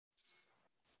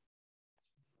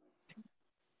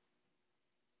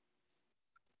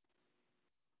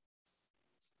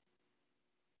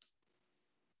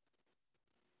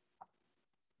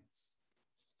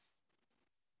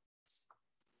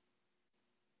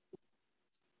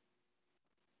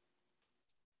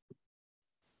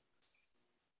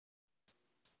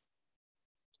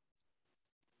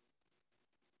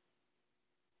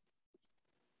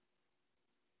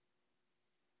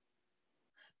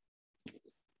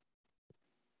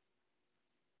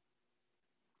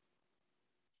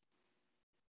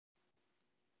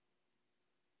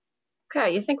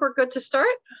Okay, you think we're good to start?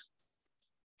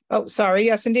 Oh, sorry.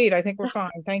 Yes, indeed. I think we're fine.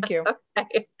 Thank you.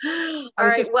 Okay. All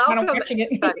right, welcome.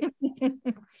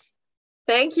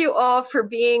 Thank you all for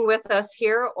being with us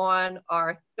here on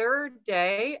our third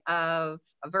day of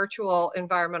a virtual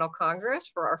Environmental Congress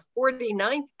for our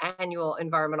 49th Annual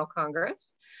Environmental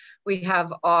Congress. We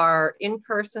have our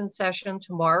in-person session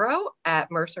tomorrow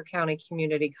at Mercer County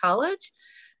Community College,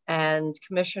 and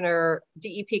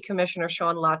DEP Commissioner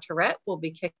Sean LaTourette will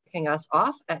be kicking us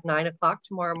off at 9 o'clock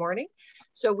tomorrow morning.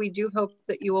 So we do hope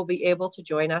that you will be able to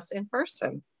join us in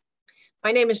person.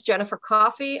 My name is Jennifer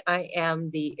Coffey. I am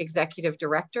the Executive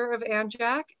Director of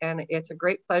ANJAC, and it's a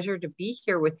great pleasure to be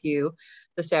here with you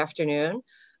this afternoon.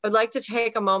 I'd like to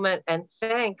take a moment and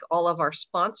thank all of our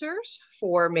sponsors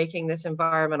for making this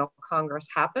Environmental Congress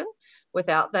happen.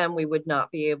 Without them, we would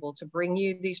not be able to bring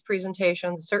you these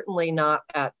presentations, certainly not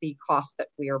at the cost that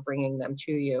we are bringing them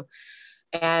to you.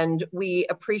 And we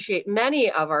appreciate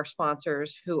many of our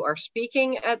sponsors who are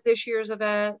speaking at this year's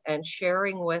event and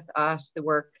sharing with us the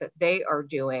work that they are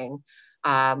doing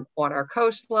on our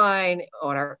coastline,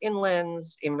 on our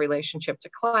inlands, in relationship to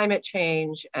climate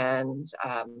change, and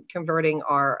converting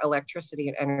our electricity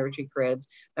and energy grids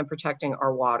and protecting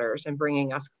our waters and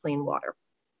bringing us clean water.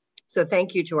 So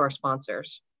thank you to our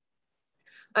sponsors.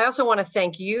 I also want to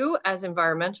thank you as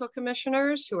environmental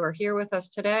commissioners who are here with us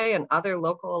today and other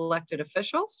local elected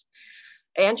officials.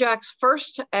 ANJAC's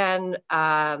first and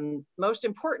most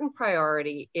important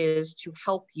priority is to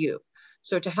help you.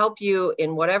 So to help you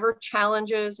in whatever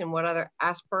challenges and what other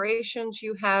aspirations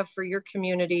you have for your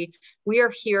community, we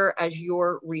are here as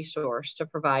your resource to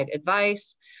provide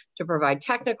advice, to provide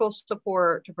technical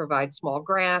support, to provide small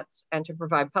grants, and to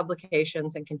provide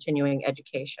publications and continuing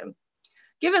education.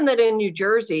 Given that in New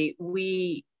Jersey,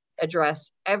 we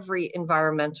address every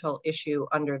environmental issue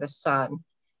under the sun,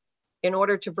 in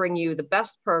order to bring you the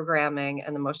best programming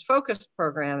and the most focused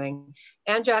programming,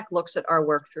 ANJAC looks at our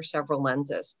work through several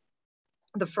lenses.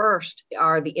 The first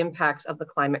are the impacts of the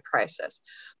climate crisis.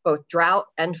 Both drought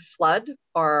and flood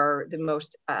are the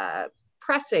most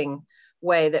pressing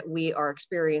way that we are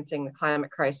experiencing the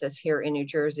climate crisis here in New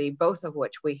Jersey, both of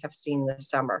which we have seen this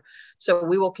summer. So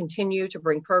we will continue to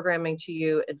bring programming to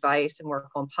you, advice, and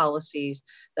work on policies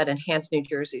that enhance New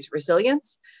Jersey's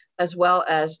resilience, as well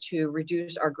as to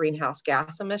reduce our greenhouse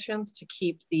gas emissions to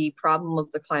keep the problem of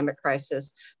the climate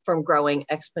crisis from growing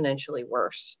exponentially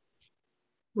worse.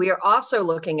 We are also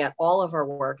looking at all of our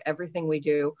work, everything we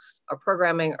do, our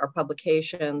programming, our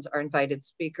publications, our invited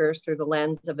speakers through the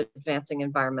lens of advancing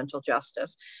environmental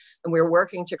justice. And we're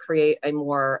working to create a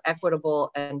more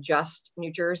equitable and just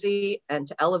New Jersey and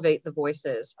to elevate the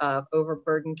voices of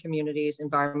overburdened communities,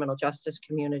 environmental justice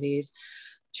communities,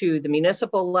 to the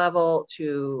municipal level,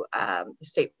 to the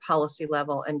state policy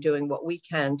level, and doing what we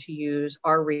can to use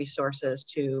our resources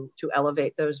to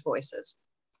elevate those voices.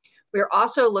 We are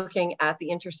also looking at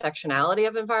the intersectionality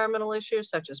of environmental issues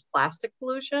such as plastic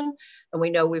pollution. And we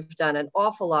know we've done an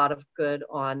awful lot of good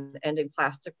on ending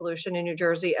plastic pollution in New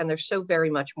Jersey, and there's so very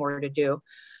much more to do.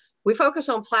 We focus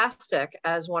on plastic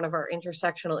as one of our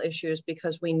intersectional issues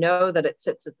because we know that it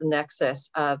sits at the nexus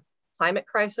of climate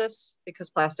crisis, because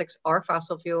plastics are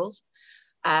fossil fuels,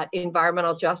 at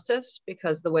environmental justice,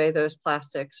 because the way those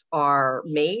plastics are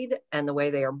made and the way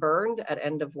they are burned at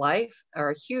end of life are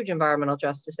a huge environmental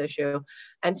justice issue.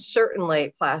 And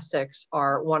certainly plastics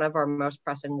are one of our most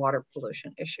pressing water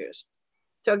pollution issues.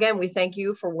 So again, we thank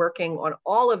you for working on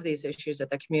all of these issues at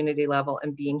the community level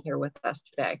and being here with us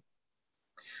today.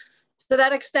 To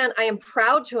that extent, I am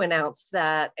proud to announce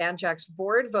that ANJAC's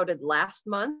board voted last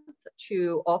month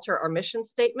to alter our mission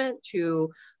statement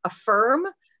to affirm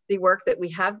the work that we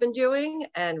have been doing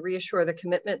and reassure the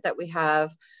commitment that we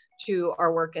have to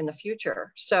our work in the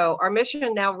future. So our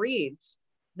mission now reads,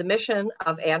 the mission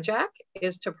of ANJAC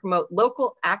is to promote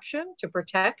local action to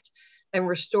protect and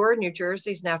restore New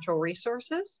Jersey's natural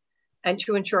resources and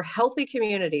to ensure healthy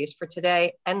communities for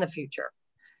today and the future.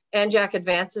 ANJAC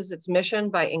advances its mission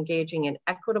by engaging in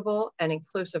equitable and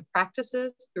inclusive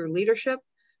practices through leadership,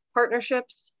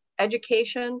 partnerships,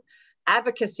 education,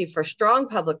 advocacy for strong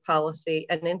public policy,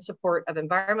 and in support of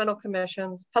environmental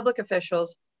commissions, public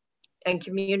officials, and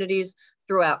communities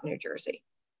throughout New Jersey.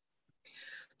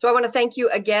 So I want to thank you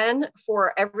again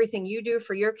for everything you do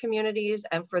for your communities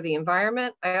and for the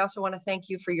environment. I also want to thank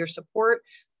you for your support.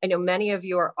 I know many of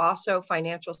you are also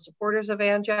financial supporters of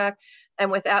ANJAC,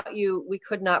 and without you, we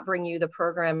could not bring you the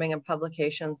programming and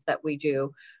publications that we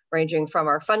do, ranging from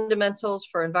our fundamentals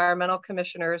for environmental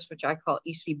commissioners, which I call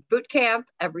EC Boot Camp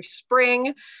every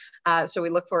spring. So we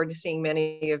look forward to seeing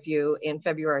many of you in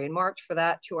February and March for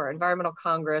that, to our Environmental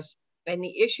Congress, and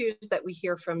the issues that we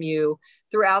hear from you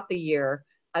throughout the year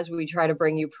as we try to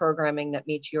bring you programming that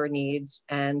meets your needs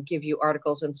and give you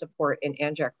articles and support in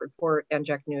ANJAC Report,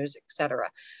 ANJAC News, etc.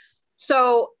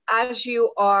 So as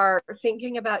you are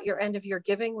thinking about your end of year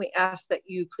giving, we ask that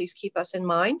you please keep us in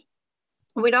mind.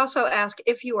 We'd also ask,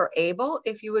 if you are able,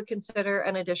 if you would consider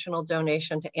an additional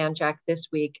donation to ANJAC this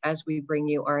week as we bring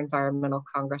you our Environmental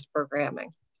Congress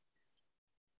programming.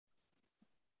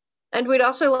 And we'd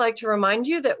also like to remind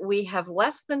you that we have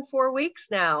less than 4 weeks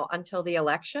now until the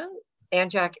election.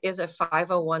 ANJAC is a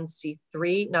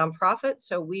 501c3 nonprofit,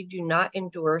 so we do not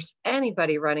endorse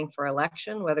anybody running for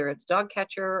election, whether it's dog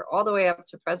catcher all the way up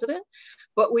to president,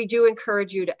 but we do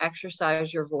encourage you to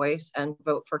exercise your voice and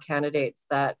vote for candidates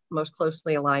that most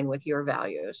closely align with your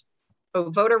values. So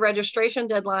voter registration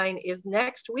deadline is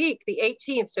next week, the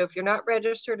 18th. So if you're not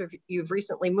registered, if you've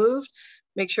recently moved,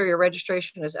 make sure your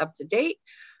registration is up to date.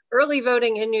 Early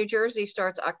voting in New Jersey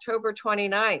starts October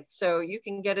 29th, so you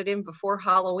can get it in before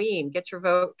Halloween, get your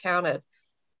vote counted.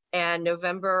 And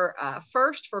November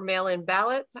 1st for mail-in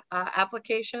ballot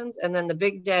applications, and then the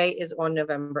big day is on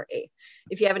November 8th.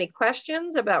 If you have any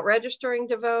questions about registering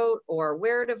to vote or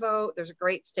where to vote, there's a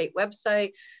great state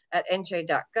website at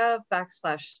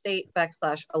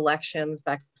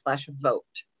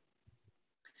nj.gov/state/elections/vote.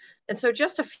 And so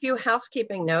just a few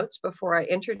housekeeping notes before I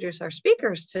introduce our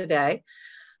speakers today.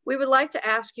 We would like to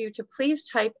ask you to please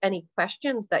type any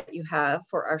questions that you have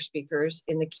for our speakers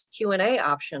in the Q&A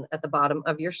option at the bottom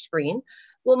of your screen.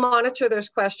 We'll monitor those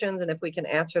questions, and if we can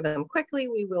answer them quickly,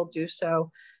 we will do so.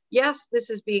 Yes,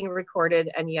 this is being recorded,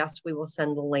 and yes, we will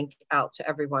send the link out to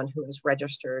everyone who is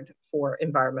registered for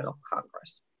Environmental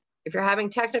Congress. If you're having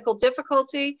technical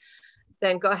difficulty,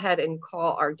 then go ahead and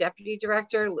call our Deputy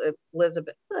Director,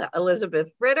 Elizabeth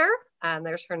Ritter, and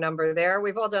there's her number there.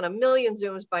 We've all done a million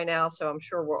Zooms by now, so I'm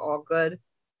sure we're all good.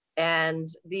 And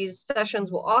these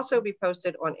sessions will also be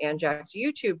posted on ANJAC's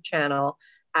YouTube channel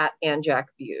at ANJAC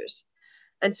Views.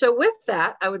 And so with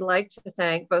that, I would like to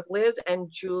thank both Liz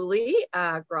and Julie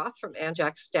Groth from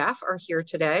ANJAC staff are here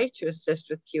today to assist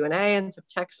with Q&A and some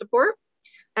tech support.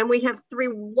 And we have 3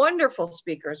 wonderful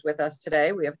speakers with us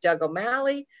today. We have Doug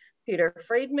O'Malley, Peter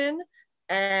Friedman,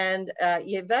 and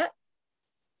Yvette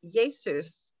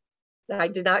Jesus. I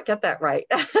did not get that right.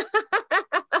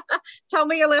 Tell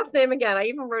me your last name again. I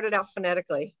even wrote it out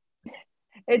phonetically.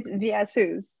 It's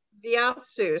Viasus.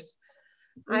 Viasus.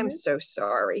 I'm so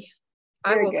sorry.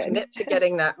 I will commit to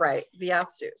getting that right.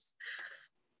 Viasus.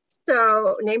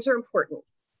 So names are important.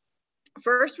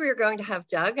 First, we are going to have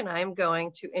Doug, and I'm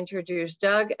going to introduce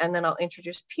Doug, and then I'll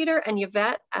introduce Peter and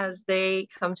Yvette as they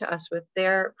come to us with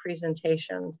their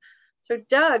presentations. So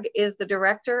Doug is the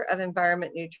Director of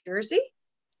Environment New Jersey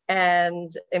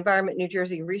and Environment New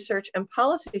Jersey Research and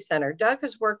Policy Center. Doug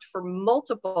has worked for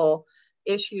multiple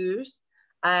issues,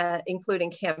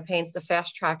 including campaigns to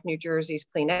fast track New Jersey's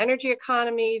clean energy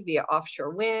economy via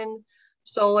offshore wind,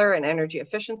 solar, and energy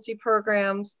efficiency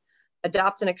programs,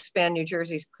 adopt and expand New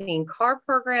Jersey's clean car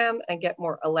program and get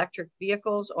more electric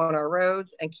vehicles on our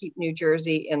roads and keep New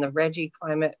Jersey in the RGGI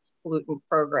climate pollutant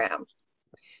program.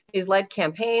 He's led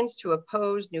campaigns to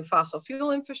oppose new fossil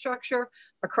fuel infrastructure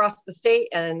across the state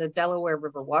and in the Delaware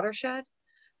River watershed,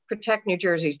 protect New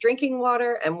Jersey's drinking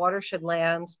water and watershed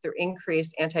lands through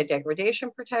increased anti-degradation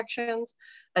protections,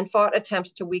 and fought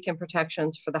attempts to weaken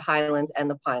protections for the Highlands and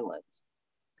the Pinelands.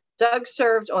 Doug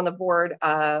served on the board,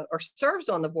 serves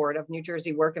on the board of New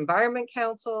Jersey Work Environment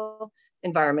Council,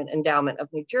 Environment Endowment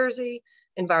of New Jersey,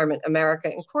 Environment America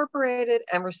Incorporated,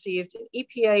 and received an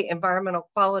EPA Environmental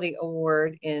Quality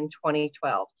Award in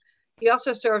 2012. He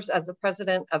also serves as the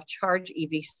president of Charge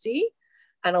EVC,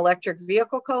 an electric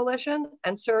vehicle coalition,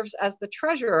 and serves as the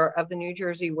treasurer of the New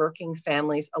Jersey Working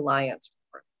Families Alliance.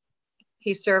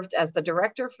 He served as the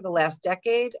director for the last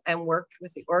decade and worked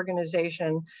with the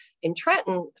organization in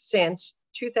Trenton since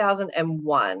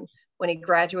 2001, when he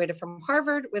graduated from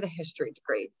Harvard with a history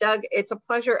degree. Doug, it's a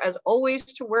pleasure as always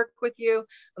to work with you.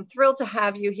 I'm thrilled to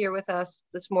have you here with us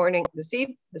this morning, this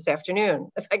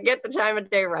afternoon, if I get the time of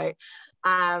day right.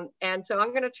 And so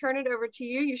I'm going to turn it over to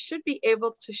you. You should be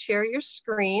able to share your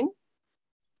screen.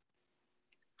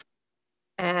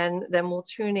 And then we'll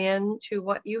tune in to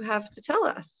what you have to tell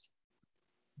us.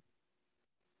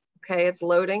 Okay, it's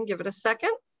loading. Give it a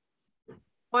second.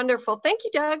 Wonderful. Thank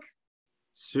you, Doug.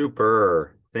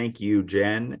 Super. Thank you,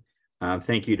 Jen.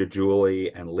 Thank you to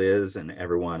Julie and Liz and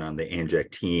everyone on the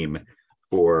ANJAC team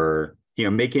for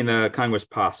making the Congress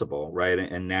possible, right?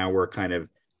 And now we're kind of,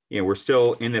 we're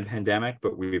still in the pandemic,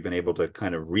 but we've been able to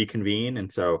kind of reconvene.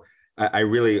 And so I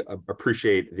really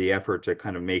appreciate the effort to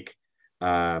kind of make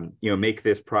make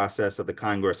this process of the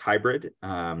Congress hybrid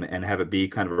and have it be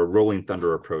kind of a rolling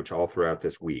thunder approach all throughout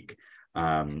this week.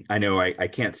 I know I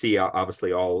can't see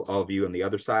obviously all of you on the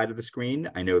other side of the screen.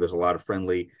 I know there's a lot of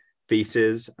friendly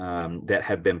faces that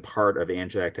have been part of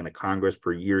ANJAC and the Congress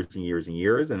for years and years and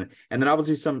years, and then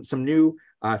obviously some new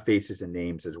faces and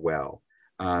names as well.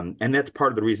 And that's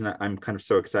part of the reason I'm kind of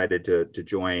so excited to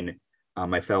join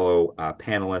my fellow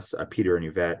panelists, Peter and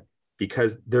Yvette,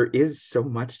 because there is so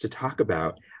much to talk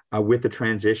about with the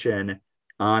transition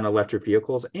on electric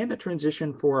vehicles and the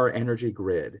transition for our energy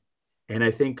grid. And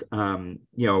I think,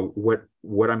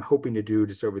 what I'm hoping to do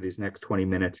just over these next 20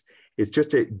 minutes is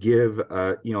just to give,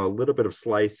 a little bit of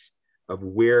slice of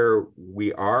where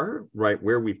we are, right,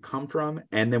 where we've come from,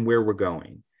 and then where we're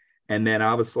going. And then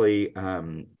obviously,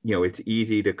 it's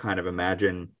easy to kind of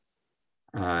imagine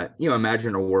a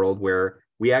world where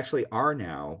we actually are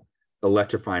now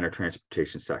electrifying our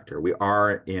transportation sector. We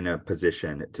are in a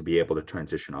position to be able to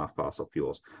transition off fossil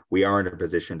fuels. We are in a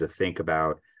position to think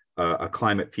about a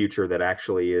climate future that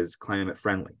actually is climate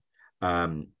friendly.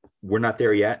 We're not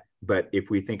there yet, but if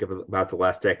we think about the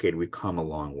last decade, we've come a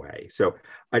long way. So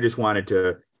I just wanted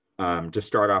to just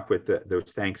start off with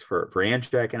those thanks for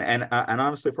ANJAC and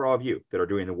honestly for all of you that are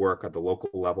doing the work at the local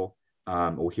level.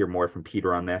 We'll hear more from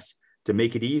Peter on this to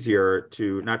make it easier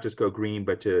to not just go green,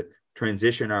 but to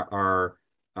transition our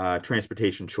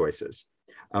transportation choices.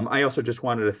 I also just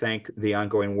wanted to thank the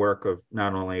ongoing work of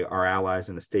not only our allies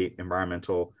in the state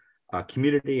environmental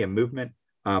community and movement,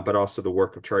 but also the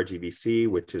work of Charge EVC,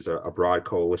 which is a broad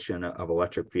coalition of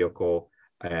electric vehicle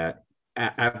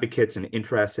advocates and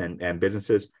interests and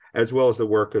businesses, as well as the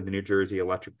work of the New Jersey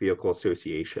Electric Vehicle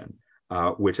Association,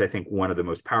 which I think one of the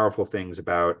most powerful things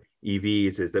about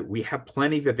EVs is that we have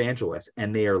plenty of evangelists,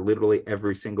 and they are literally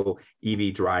every single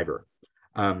EV driver.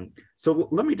 So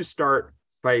let me just start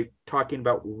by talking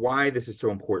about why this is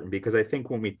so important, because I think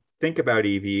when we think about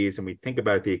EVs and we think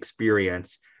about the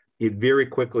experience, it very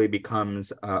quickly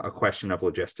becomes a question of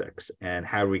logistics and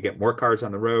how do we get more cars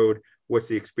on the road? What's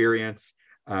the experience?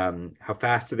 How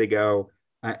fast do they go?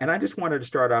 And I just wanted to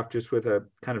start off just with a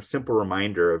kind of simple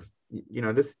reminder of,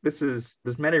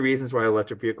 there's many reasons why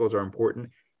electric vehicles are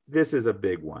important. This is a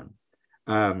big one.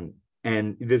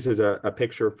 And this is a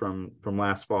picture from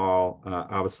last fall,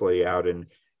 obviously out in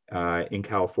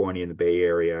California in the Bay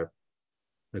Area,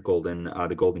 the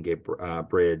Golden Gate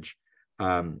Bridge.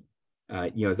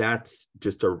 That's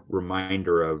just a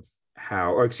reminder of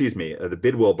the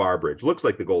Bidwell Bar Bridge looks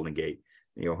like the Golden Gate.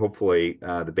 Hopefully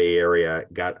the Bay Area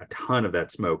got a ton of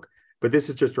that smoke, but this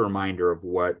is just a reminder of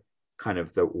what kind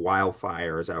of the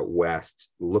wildfires out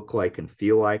west look like and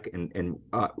feel like. And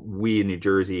we in New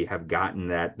Jersey have gotten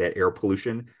that air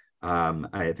pollution.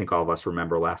 I think all of us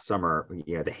remember last summer,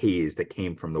 the haze that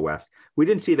came from the west. We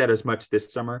didn't see that as much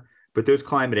this summer, but those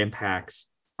climate impacts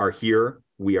are here.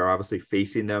 We are obviously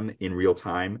facing them in real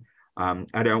time.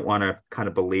 I don't want to kind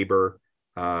of belabor,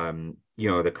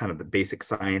 the kind of the basic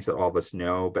science that all of us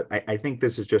know, but I think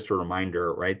this is just a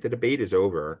reminder, right? The debate is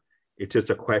over. It's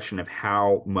just a question of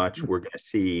how much we're going to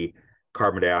see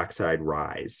carbon dioxide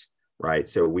rise, right?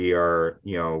 So we are,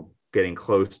 getting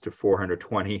close to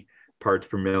 420 parts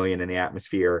per million in the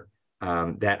atmosphere.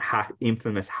 That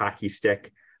infamous hockey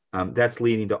stick, that's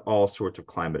leading to all sorts of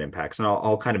climate impacts. And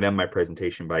I'll kind of end my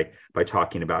presentation by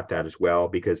talking about that as well,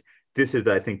 because this is,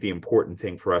 I think, the important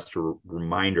thing for us to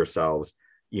remind ourselves,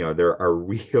 there are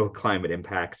real climate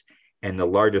impacts, and the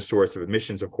largest source of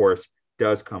emissions, of course,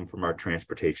 does come from our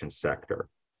transportation sector.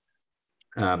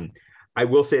 I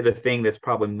will say the thing that's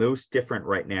probably most different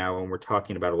right now when we're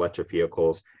talking about electric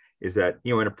vehicles is that,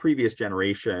 in a previous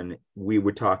generation, we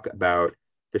would talk about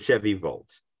the Chevy Volt.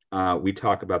 We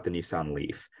talk about the Nissan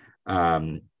Leaf.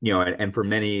 And for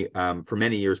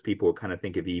many years, people would kind of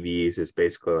think of EVs as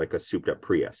basically like a souped up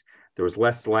Prius. There was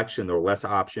less selection, there were less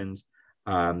options.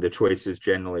 The choices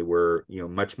generally were,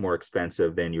 much more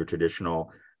expensive than your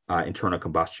traditional internal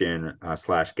combustion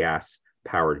 / gas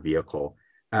powered vehicle.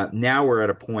 Now we're at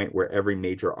a point where every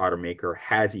major automaker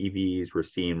has EVs. We're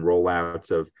seeing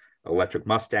rollouts of electric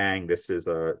Mustang. This is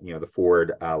the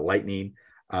Ford Lightning.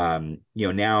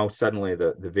 Now suddenly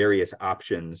the various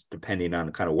options, depending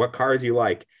on kind of what cars you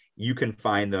like, you can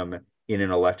find them in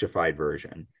an electrified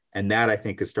version. And that, I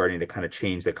think, is starting to kind of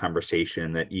change the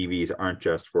conversation that EVs aren't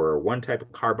just for one type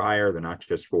of car buyer. They're not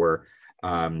just for,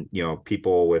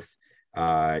 people with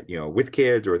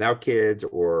kids or without kids,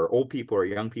 or old people or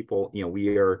young people.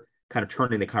 We are kind of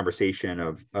turning the conversation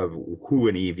of who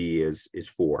an EV is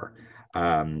for.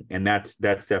 And that's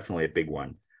definitely a big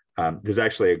one. There's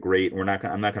actually a great, I'm not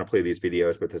going to play these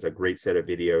videos, but there's a great set of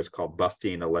videos called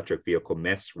Busting Electric Vehicle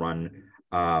Myths, run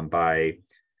by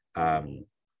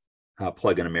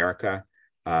Plug-in America.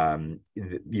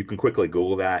 You can quickly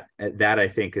Google that. That I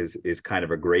think is kind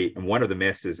of a great, and one of the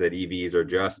myths is that EVs are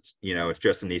just, it's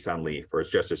just a Nissan Leaf or it's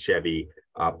just a Chevy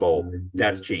Bolt.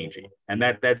 That's changing. And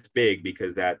that's big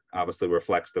because that obviously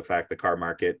reflects the fact the car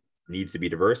market needs to be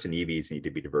diverse and EVs need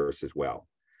to be diverse as well.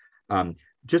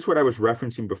 Just what I was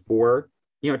referencing before,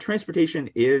 transportation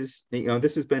is,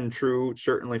 this has been true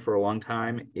certainly for a long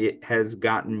time. It has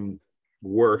gotten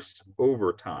worse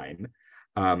over time.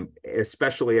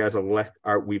 Especially as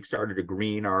we've started to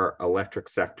green our electric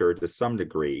sector to some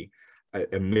degree.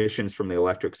 Emissions from the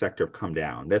electric sector have come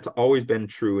down. That's always been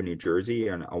true in New Jersey,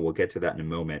 and we'll get to that in a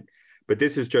moment. But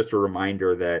this is just a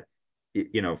reminder that,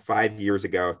 5 years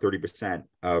ago, 30%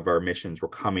 of our emissions were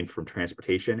coming from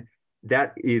transportation.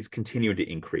 That is continuing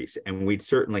to increase, and we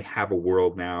certainly have a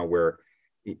world now where,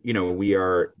 we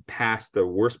are past the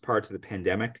worst parts of the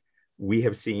pandemic. We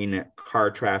have seen car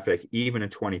traffic, even in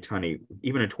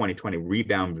 2020,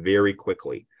 rebound very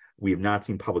quickly. We have not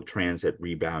seen public transit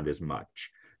rebound as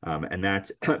much. And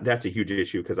that's a huge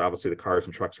issue because obviously the cars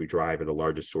and trucks we drive are the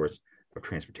largest source of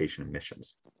transportation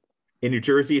emissions. In New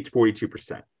Jersey, it's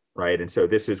 42%, right? And so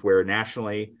this is where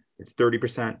nationally it's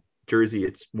 30%. Jersey,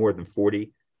 it's more than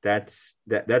 40. That's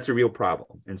a real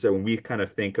problem. And so when we kind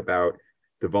of think about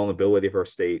the vulnerability of our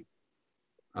state,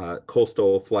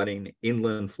 coastal flooding,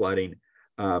 inland flooding,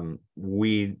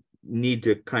 we need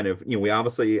to kind of, we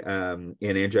obviously, and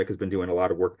ANGEC has been doing a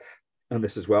lot of work on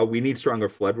this as well. We need stronger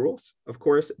flood rules, of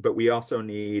course, but we also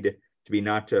need to be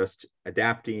not just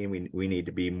adapting, we need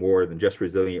to be more than just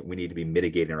resilient, we need to be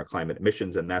mitigating our climate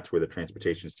emissions, and that's where the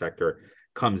transportation sector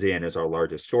comes in as our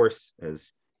largest source.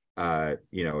 As, as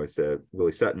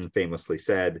Willie Sutton famously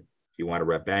said, if you want to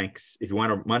rob banks, if you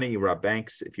want money, you rob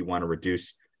banks. If you want to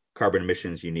reduce carbon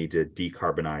emissions, you need to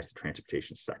decarbonize the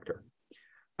transportation sector.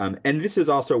 And this is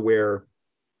also where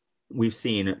we've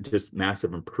seen just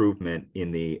massive improvement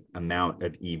in the amount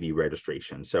of EV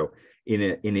registration. So in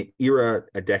an era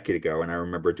a decade ago, and I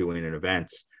remember doing an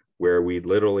events where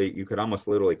you could almost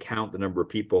literally count the number of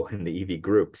people in the EV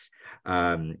groups.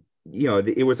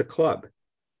 It was a club.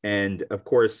 And of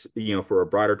course, for a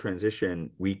broader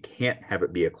transition, we can't have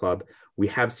it be a club. We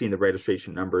have seen the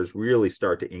registration numbers really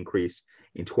start to increase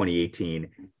in 2018,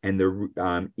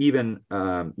 and even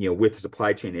with the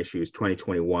supply chain issues,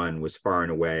 2021 was far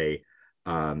and away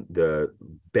the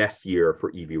best year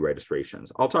for EV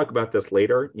registrations. I'll talk about this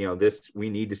later. We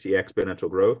need to see exponential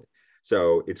growth.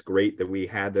 So it's great that we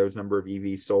had those number of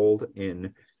EVs sold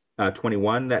in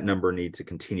 21. That number needs to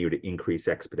continue to increase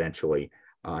exponentially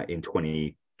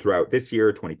throughout this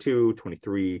year, 22,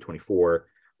 23, 24.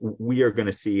 We are going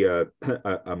to see a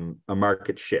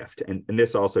market shift. And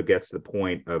this also gets to the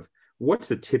point of what's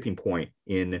the tipping point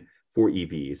for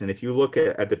EVs. And if you look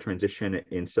at the transition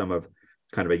in some of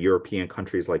kind of a European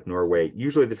countries like Norway,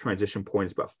 usually the transition point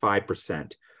is about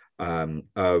 5%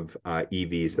 of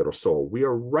EVs that are sold. We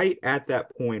are right at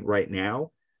that point right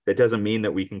now. That doesn't mean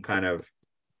that we can kind of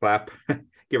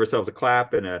give ourselves a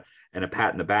clap and a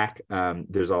pat in the back.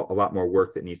 There's a lot more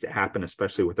work that needs to happen,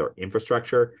 especially with our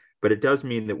infrastructure. But it does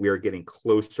mean that we are getting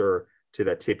closer to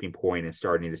that tipping point and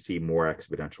starting to see more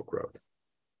exponential growth.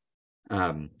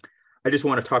 I just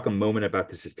want to talk a moment about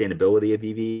the sustainability of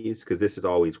EVs, because this is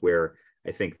always where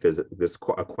I think there's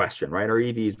a question, right? Are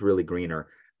EVs really greener?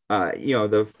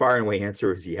 The far and away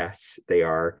answer is yes, they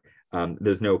are.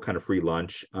 There's no kind of free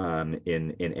lunch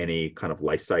in any kind of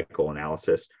life cycle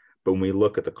analysis. But when we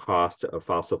look at the cost of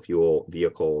fossil fuel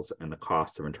vehicles and the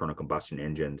cost of internal combustion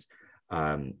engines,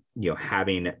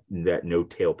 having that no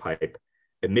tailpipe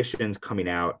emissions coming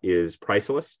out is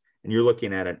priceless. And you're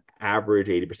looking at an average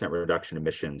 80% reduction in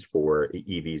emissions for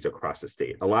EVs across the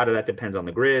state. A lot of that depends on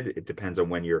the grid. It depends on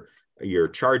when you're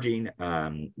charging,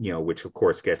 which of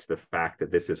course gets the fact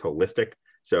that this is holistic.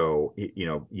 So,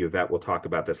 Yvette will talk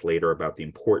about this later about the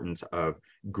importance of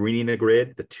greening the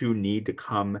grid. The two need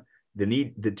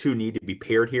to be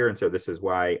paired here. And so this is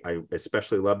why I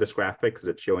especially love this graphic, because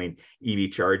it's showing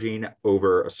EV charging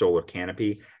over a solar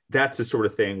canopy. That's the sort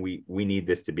of thing we need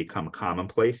this to become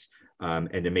commonplace,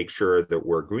 and to make sure that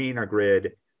we're greening our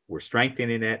grid, we're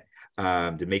strengthening it,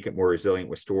 to make it more resilient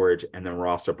with storage. And then we're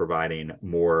also providing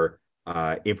more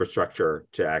infrastructure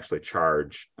to actually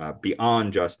charge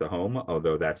beyond just the home,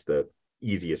 although that's the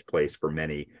easiest place for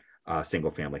many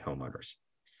single family homeowners.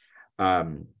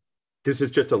 This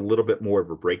is just a little bit more of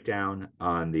a breakdown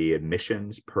on the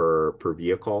emissions per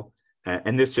vehicle.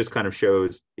 And this just kind of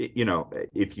shows,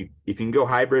 if you can go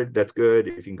hybrid, that's good.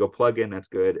 If you can go plug-in, that's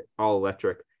good. All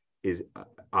electric is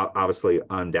obviously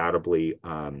undoubtedly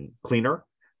cleaner.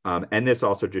 And this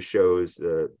also just shows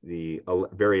the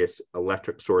various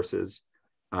electric sources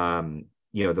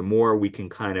the more we can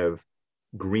kind of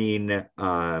green,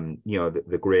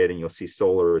 the grid, and you'll see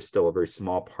solar is still a very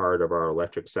small part of our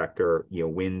electric sector.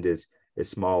 Wind is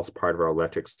small as part of our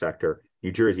electric sector.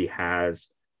 New Jersey has,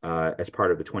 as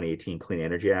part of the 2018 Clean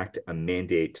Energy Act, a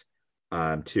mandate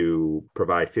to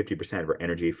provide 50% of our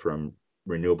energy from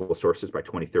renewable sources by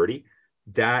 2030.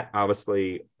 That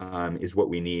obviously is what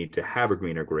we need to have a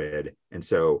greener grid. And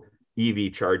so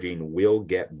EV charging will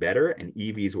get better, and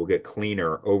EVs will get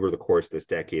cleaner over the course of this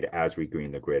decade as we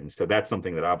green the grid. And so that's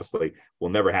something that obviously will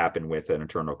never happen with an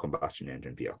internal combustion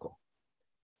engine vehicle.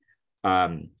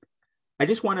 I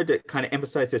just wanted to kind of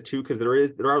emphasize this too, because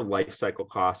there are life cycle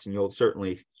costs, and you'll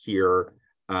certainly hear,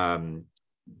 I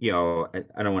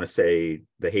don't want to say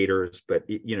the haters, but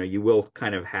you will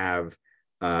kind of have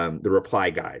the reply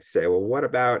guys say, well, what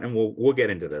about, and we'll get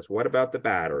into this, what about the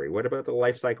battery? What about the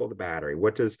life cycle of the battery?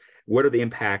 What are the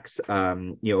impacts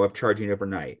of charging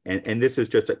overnight? And this is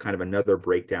just a kind of another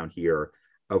breakdown here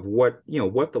of what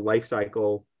the life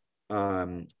cycle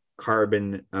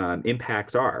carbon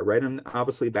impacts are, right? And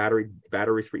obviously batteries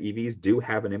for EVs do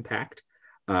have an impact.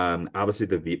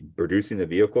 Obviously producing the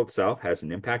vehicle itself has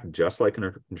an impact, just like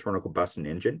an internal combustion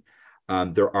engine.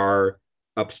 There are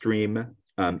upstream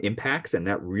impacts, and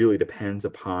that really depends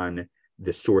upon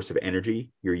the source of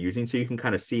energy you're using. So you can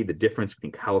kind of see the difference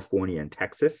between California and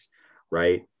Texas,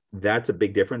 right? That's a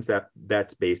big difference.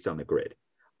 That's based on the grid.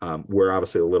 We're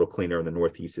obviously a little cleaner in the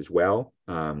Northeast as well.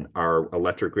 Our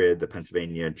electric grid, the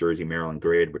Pennsylvania, Jersey, Maryland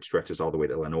grid, which stretches all the way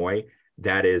to Illinois,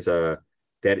 that is a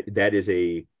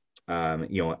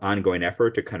ongoing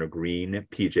effort to kind of green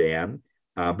PJM.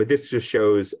 But this just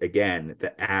shows, again,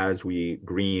 that as we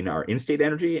green our in-state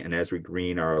energy and as we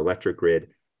green our electric grid,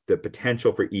 the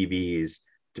potential for EVs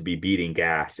to be beating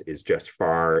gas is just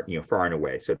far and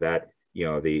away. So that,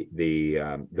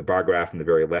 the bar graph on the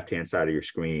very left-hand side of your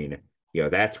screen,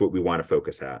 that's what we want to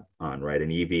focus on, right?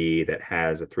 An EV that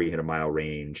has a 300-mile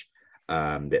range,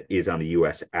 that is on the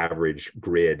U.S. average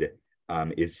grid,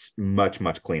 is much,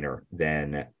 much cleaner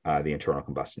than the internal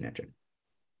combustion engine.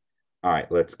 All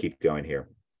right, let's keep going here.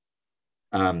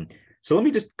 So let me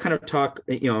just kind of talk,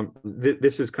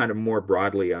 this is kind of more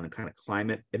broadly on kind of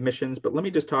climate emissions, but let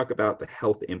me just talk about the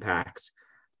health impacts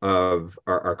of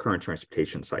our current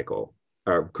transportation cycle,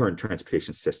 our current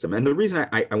transportation system. And the reason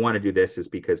I want to do this is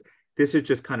because this is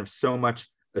just kind of so much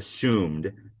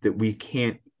assumed that we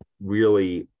can't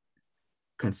really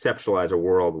conceptualize a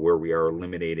world where we are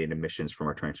eliminating emissions from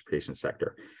our transportation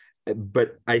sector.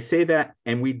 But I say that,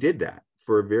 and we did that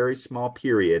for a very small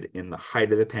period in the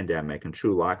height of the pandemic and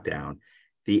true lockdown.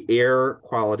 The air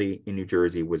quality in New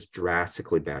Jersey was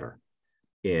drastically better,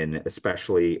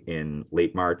 especially in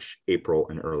late March, April,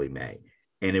 and early May.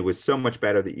 And it was so much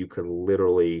better that you could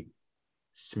literally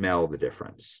smell the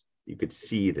difference. You could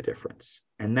see the difference.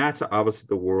 And that's obviously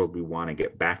the world we want to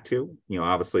get back to.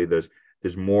 Obviously there's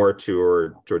more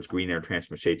towards green air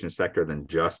transportation sector than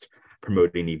just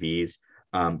promoting EVs.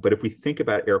 But if we think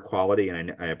about air quality,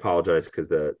 and I apologize because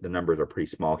the numbers are pretty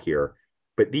small here,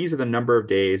 but these are the number of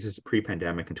days, this is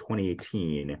pre-pandemic in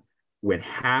 2018, when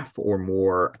half or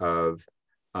more of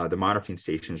the monitoring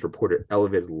stations reported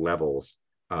elevated levels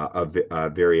of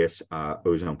various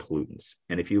ozone pollutants.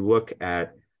 And if you look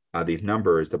at these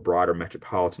numbers, the broader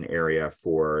metropolitan area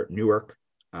for Newark,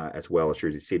 as well as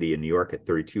Jersey City and New York at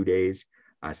 32 days,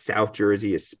 South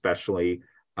Jersey, especially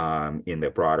in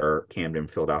the broader Camden,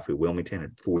 Philadelphia, Wilmington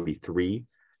at 43.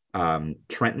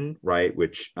 Trenton, right,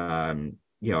 which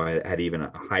had even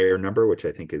a higher number, which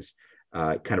I think is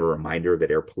kind of a reminder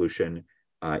that air pollution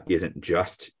isn't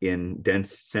just in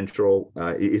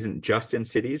isn't just in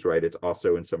cities, right? It's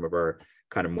also in some of our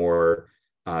kind of more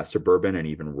suburban and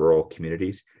even rural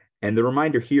communities. And the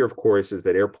reminder here, of course, is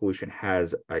that air pollution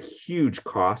has a huge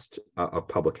cost of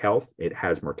public health. It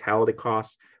has mortality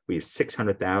costs. We have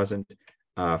 600,000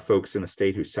 folks in the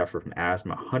state who suffer from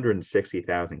asthma,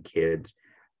 160,000 kids.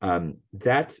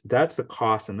 That's the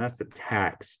cost, and that's the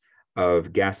tax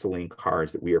of gasoline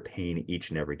cars that we are paying each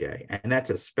and every day. And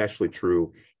that's especially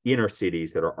true in our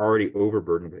cities that are already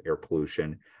overburdened with air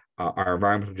pollution. Our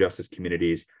environmental justice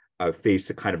communities face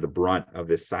the kind of the brunt of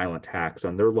this silent tax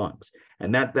on their lungs.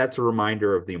 And that's a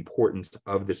reminder of the importance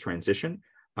of this transition.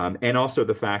 And also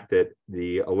the fact that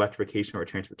the electrification of our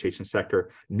transportation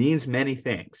sector means many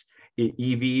things.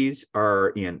 EVs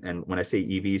are and when I say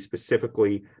EVs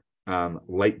specifically,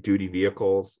 light duty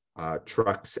vehicles,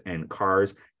 trucks and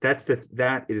cars,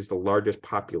 that is the largest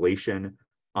population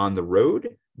on the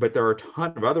road, but there are a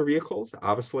ton of other vehicles.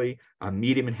 Obviously,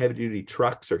 medium and heavy duty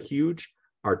trucks are huge.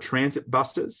 Our transit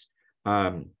buses,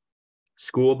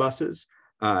 school buses,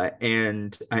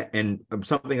 And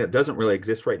something that doesn't really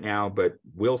exist right now, but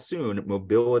will soon,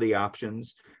 mobility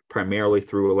options, primarily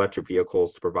through electric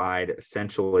vehicles, to provide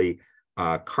essentially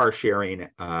car sharing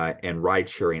and ride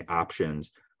sharing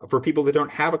options for people that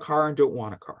don't have a car and don't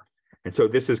want a car. And so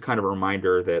this is kind of a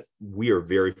reminder that we are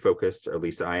very focused, or at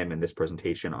least I am in this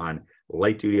presentation, on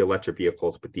light duty electric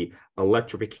vehicles, but the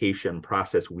electrification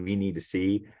process we need to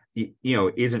see,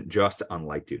 isn't just on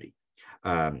light duty.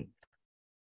 And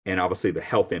obviously the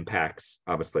health impacts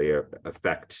obviously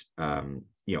affect,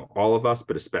 all of us,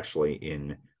 but especially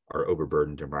in our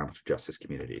overburdened environmental justice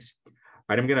communities. All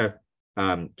right, I'm going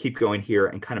to keep going here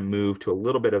and kind of move to a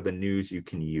little bit of the news you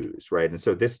can use, right? And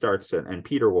so this starts, and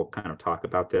Peter will kind of talk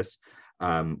about this.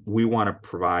 We want to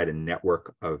provide a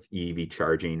network of EV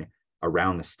charging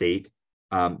around the state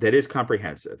that is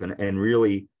comprehensive. And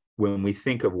really, when we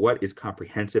think of what is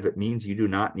comprehensive, it means you do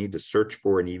not need to search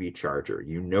for an EV charger.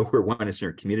 You know where one is in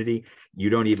your community. You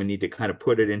don't even need to kind of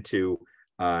put it into,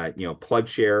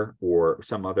 PlugShare or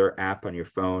some other app on your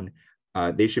phone.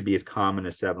 They should be as common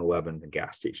as 7-Eleven and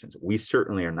gas stations. We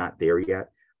certainly are not there yet.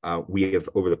 We have,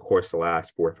 over the course of the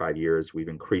last 4 or 5 years, we've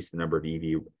increased the number of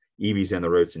EVs on the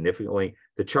road significantly.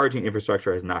 The charging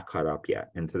infrastructure has not caught up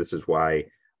yet. And so this is why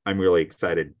I'm really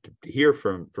excited to hear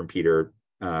from Peter,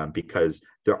 because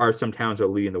there are some towns that are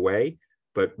leading the way,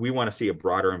 but we want to see a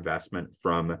broader investment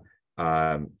from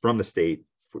the state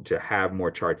to have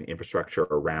more charging infrastructure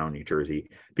around New Jersey,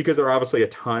 because there are obviously a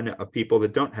ton of people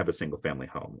that don't have a single family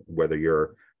home, whether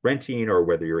you're renting or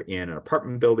whether you're in an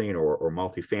apartment building or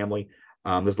multifamily.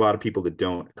 There's a lot of people that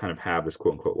don't kind of have this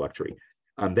quote unquote luxury.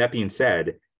 That being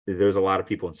said, there's a lot of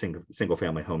people in single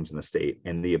family homes in the state,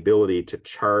 and the ability to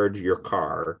charge your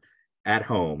car at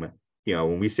home,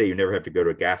 when we say you never have to go to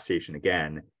a gas station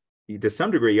again, to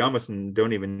some degree, you almost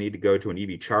don't even need to go to an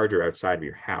EV charger outside of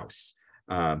your house.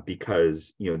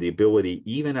 Because the ability,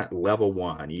 even at level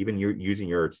 1, even you're using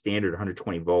your standard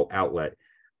 120 volt outlet,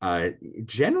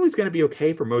 generally is going to be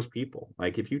okay for most people.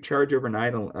 Like if you charge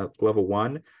overnight on level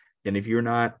 1, and if you're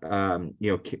not,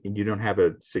 you don't have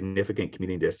a significant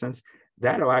commuting distance,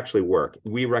 that'll actually work.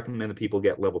 We recommend that people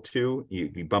get level 2.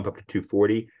 You bump up to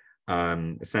 240.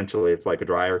 Essentially, it's like a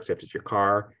dryer, except it's your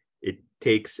car. It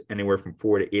takes anywhere from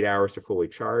 4 to 8 hours to fully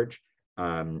charge.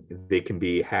 They can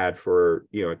be had for,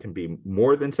 it can be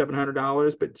more than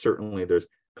 $700, but certainly there's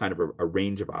kind of a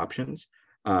range of options.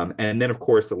 And then, of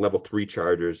course, the level 3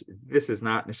 chargers. This is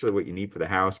not necessarily what you need for the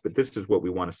house, but this is what we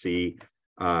want to see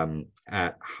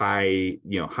at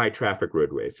high traffic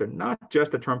roadways. So not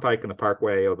just the Turnpike and the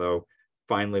Parkway, although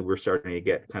finally we're starting to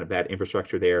get kind of that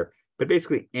infrastructure there, but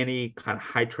basically any kind of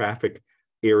high traffic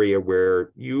area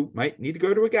where you might need to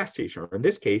go to a gas station, or in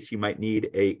this case, you might need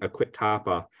a quick top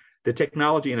off. The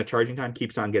technology and the charging time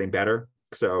keeps on getting better,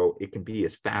 so it can be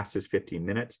as fast as 15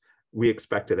 minutes. We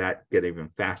expect that get even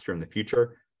faster in the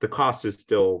future. The cost is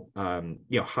still,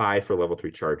 high for level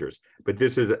 3 chargers, but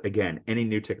this is, again, any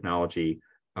new technology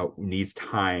needs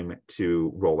time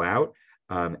to roll out.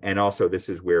 And also, this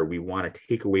is where we want to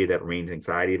take away that range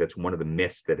anxiety. That's one of the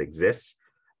myths that exists,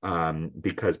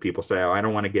 because people say, "Oh, I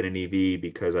don't want to get an EV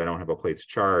because I don't have a place to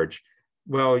charge."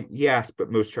 Well, yes,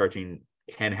 but most charging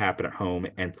can happen at home,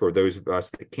 and for those of us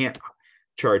that can't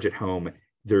charge at home,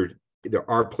 there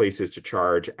are places to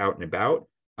charge out and about.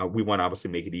 We want to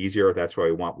obviously make it easier. That's why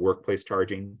we want workplace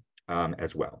charging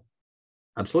as well.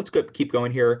 So let's keep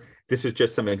going here. This is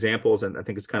just some examples, and I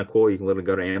think it's kind of cool. You can literally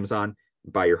go to Amazon,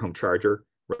 buy your home charger,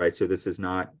 right? So this is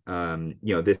not,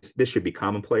 this should be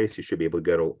commonplace. You should be able to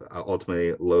go to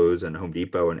ultimately Lowe's and Home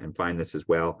Depot and find this as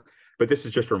well. But this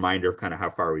is just a reminder of kind of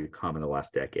how far we've come in the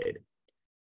last decade.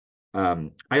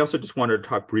 I also just wanted to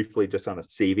talk briefly just on the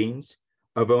savings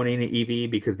of owning an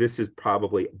EV, because this is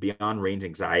probably beyond range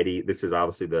anxiety. This is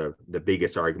obviously the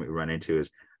biggest argument we run into is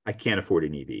I can't afford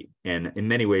an EV. And in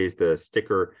many ways, the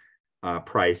sticker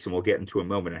price, and we'll get into a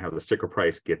moment how the sticker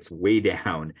price gets way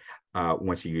down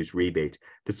once you use rebates.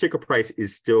 The sticker price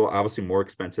is still obviously more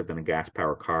expensive than a gas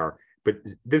powered car, but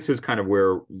this is kind of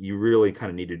where you really kind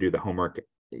of need to do the homework.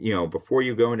 Before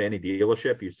you go into any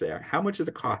dealership, you say, how much does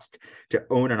it cost to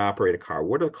own and operate a car?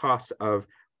 What are the costs of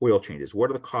oil changes? What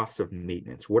are the costs of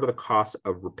maintenance? What are the costs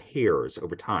of repairs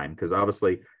over time? Because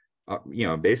obviously,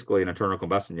 basically an internal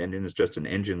combustion engine is just an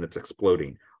engine that's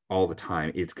exploding all the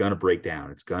time. It's going to break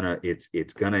down. It's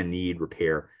gonna need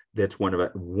repair. That's one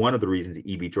of the reasons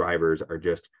EV drivers are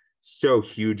just so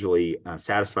hugely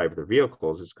satisfied with their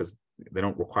vehicles, is because they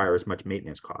don't require as much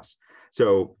maintenance costs.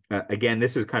 So again,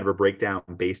 this is kind of a breakdown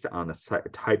based on the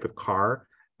type of car,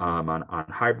 on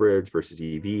hybrids versus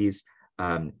EVs.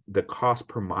 The cost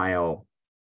per mile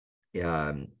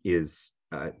is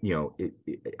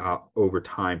over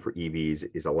time for EVs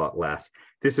is a lot less.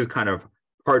 This is kind of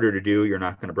harder to do. You're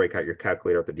not going to break out your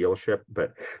calculator at the dealership,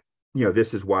 but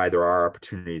this is why there are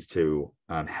opportunities to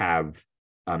have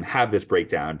this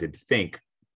breakdown, to think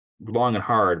long and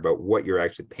hard about what you're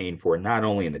actually paying for, not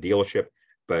only in the dealership,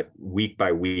 but week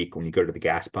by week when you go to the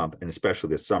gas pump. And especially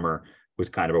this summer was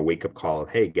kind of a wake-up call of,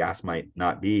 hey, gas might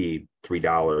not be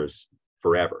 $3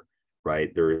 forever,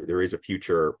 right? There is a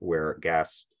future where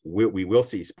gas, we will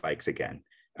see spikes again.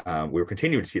 We're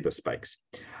continuing to see those spikes.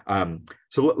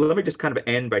 So let me just kind of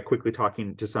end by quickly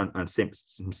talking just on some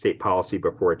state policy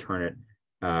before I turn it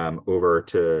over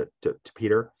to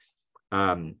Peter.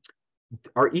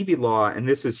 Our EV law, and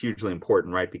this is hugely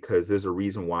important, right? Because there's a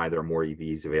reason why there are more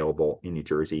EVs available in New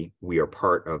Jersey. We are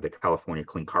part of the California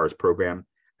Clean Cars program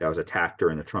that was attacked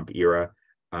during the Trump era.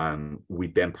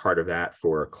 We've been part of that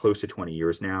for close to 20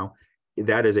 years now.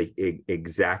 That is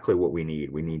exactly what we need.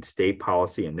 We need state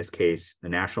policy, in this case, a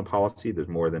national policy. There's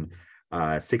more than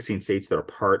 16 states that are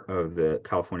part of the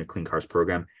California Clean Cars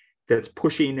program that's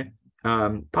pushing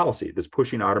policy, that's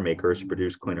pushing automakers to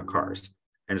produce cleaner cars.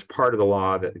 And as part of the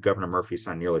law that Governor Murphy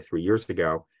signed nearly 3 years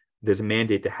ago, there's a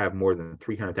mandate to have more than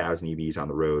 300,000 EVs on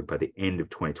the road by the end of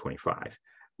 2025.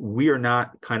 We are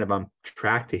not kind of on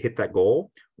track to hit that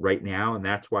goal right now, and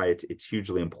that's why it's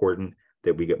hugely important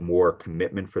that we get more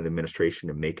commitment from the administration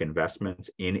to make investments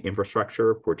in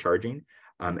infrastructure for charging,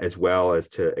 as well as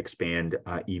to expand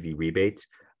EV rebates,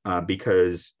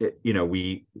 because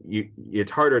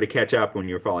it's harder to catch up when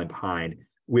you're falling behind.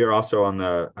 We are also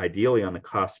ideally on the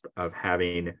cusp of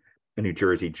having New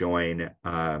Jersey join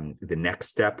the next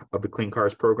step of the Clean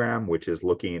Cars program, which is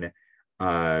looking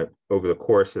over the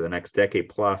course of the next decade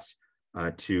plus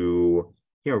to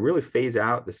really phase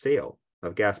out the sale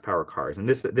of gas power cars. And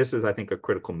this is, I think, a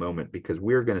critical moment, because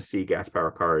we're going to see gas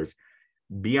power cars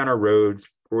be on our roads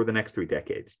for the next 3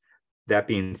 decades. That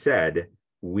being said,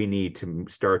 we need to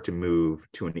start to move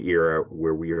to an era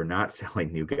where we are not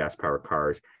selling new gas power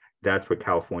cars. That's what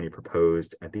California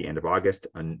proposed at the end of August.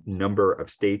 A number of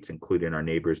states, including our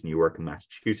neighbors, New York and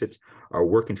Massachusetts, are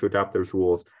working to adopt those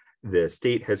rules. The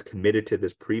state has committed to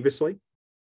this previously,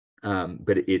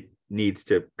 but it needs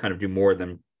to kind of do more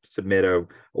than submit a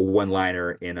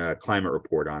one-liner in a climate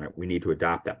report on it. We need to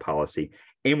adopt that policy,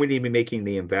 and we need to be making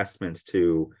the investments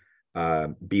to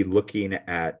be looking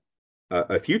at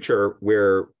a future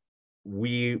where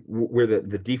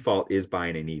the default is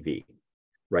buying an EV,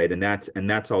 right? And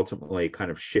that's ultimately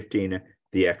kind of shifting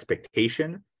the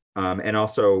expectation, and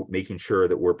also making sure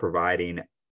that we're providing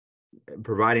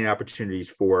opportunities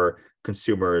for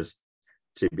consumers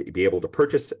to be able to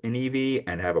purchase an EV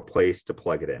and have a place to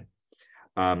plug it in.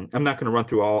 I'm not going to run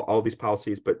through all these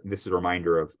policies, but this is a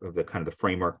reminder of the kind of the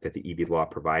framework that the EV law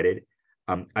provided.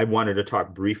 I wanted to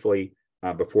talk briefly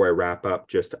before I wrap up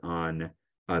just on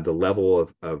the level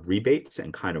of rebates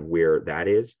and kind of where that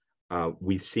is.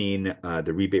 We've seen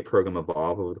the rebate program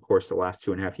evolve over the course of the last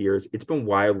 2.5 years. It's been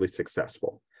wildly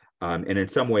successful. And in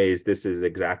some ways, this is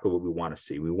exactly what we want to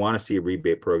see. We want to see a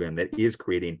rebate program that is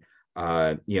creating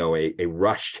a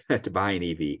rush to buy an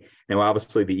EV. Now,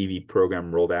 obviously, the EV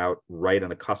program rolled out right on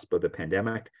the cusp of the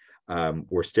pandemic.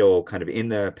 We're still kind of in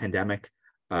the pandemic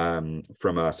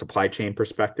from a supply chain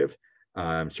perspective,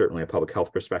 certainly a public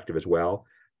health perspective as well.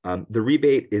 The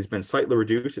rebate has been slightly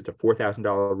reduced. It's a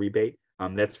 $4,000 rebate.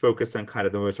 That's focused on kind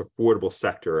of the most affordable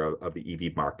sector of the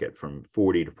EV market, from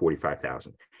 $40,000 to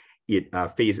 $45,000.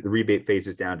 The rebate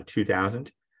phases down to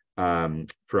 $2,000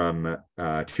 from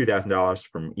 $2,000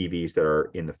 from EVs that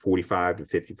are in the $45,000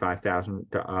 to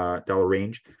 $55,000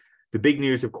 range. The big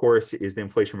news, of course, is the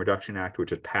Inflation Reduction Act,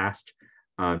 which was passed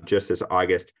just this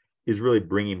August, is really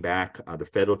bringing back the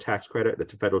federal tax credit. The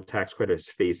federal tax credit is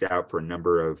phased out for a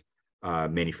number of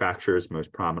manufacturers,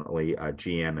 most prominently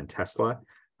GM and Tesla.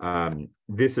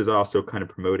 This is also kind of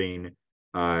promoting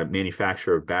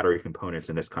manufacture of battery components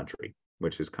in this country,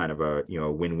 which is kind of a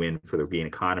win-win for the European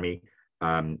economy.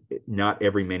 Not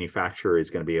every manufacturer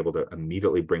is going to be able to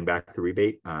immediately bring back the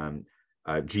rebate.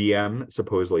 GM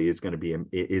supposedly is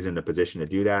in a position to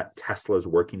do that. Tesla is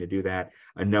working to do that.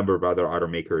 A number of other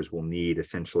automakers will need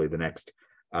essentially the next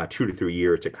 2 to 3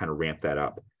 years to kind of ramp that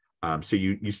up. So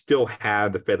you still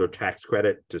have the federal tax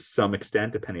credit to some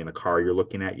extent, depending on the car you're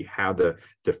looking at. You have the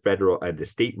federal, the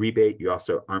state rebate. You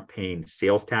also aren't paying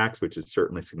sales tax, which is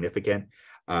certainly significant.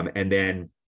 And then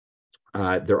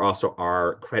there also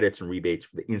are credits and rebates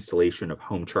for the installation of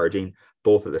home charging,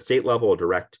 both at the state level, a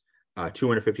direct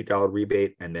 $250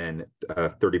 rebate, and then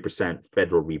 30%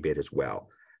 federal rebate as well.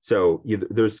 So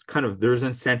there's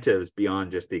incentives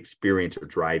beyond just the experience of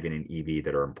driving an EV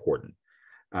that are important.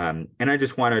 And I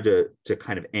just wanted to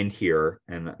kind of end here,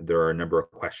 and there are a number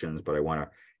of questions, but I want to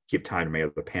give time to my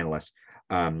other panelists.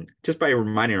 Just by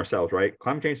reminding ourselves, right?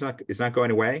 Climate change is not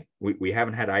going away. We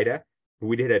haven't had Ida, but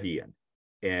we did have Ian.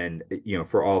 And,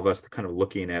 for all of us kind of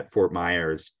looking at Fort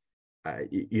Myers,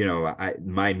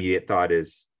 my immediate thought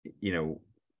is,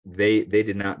 they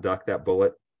did not duck that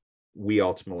bullet. We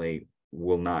ultimately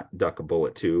will not duck a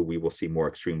bullet too. We will see more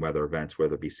extreme weather events,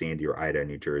 whether it be Sandy or Ida in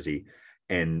New Jersey.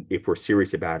 And if we're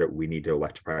serious about it, we need to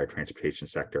electrify our transportation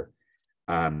sector.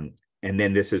 And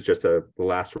then this is just the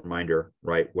last reminder,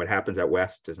 right? What happens out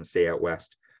west doesn't stay out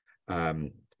west.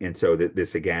 And so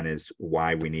this again is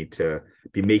why we need to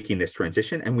be making this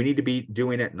transition, and we need to be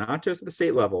doing it not just at the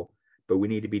state level, but we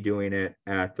need to be doing it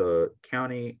at the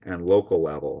county and local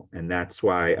level. And that's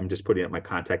why I'm just putting up my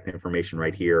contact information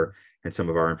right here and some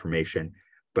of our information.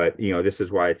 But this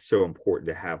is why it's so important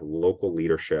to have local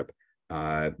leadership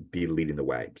be leading the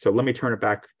way. So let me turn it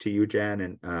back to you,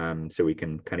 Jen, and so we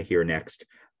can kind of hear next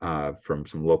from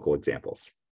some local examples.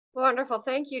 Wonderful.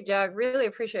 Thank you, Doug. Really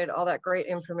appreciate all that great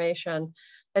information.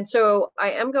 And so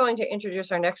I am going to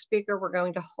introduce our next speaker. We're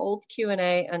going to hold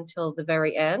Q&A until the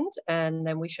very end, and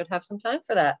then we should have some time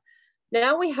for that.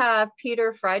 Now we have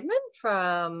Peter Friedman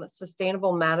from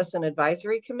Sustainable Madison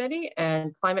Advisory Committee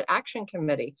and Climate Action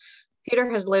Committee. Peter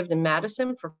has lived in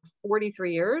Madison for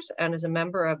 43 years and is a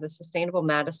member of the Sustainable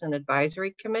Madison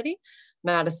Advisory Committee,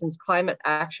 Madison's Climate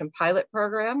Action Pilot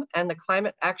Program, and the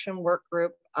Climate Action Work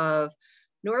Group of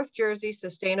North Jersey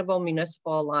Sustainable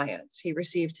Municipal Alliance. He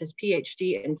received his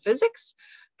PhD in physics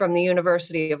from the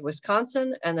University of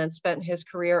Wisconsin and then spent his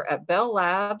career at Bell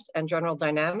Labs and General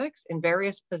Dynamics in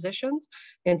various positions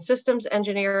in systems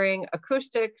engineering,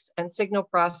 acoustics, and signal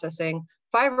processing,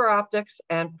 fiber optics,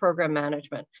 and program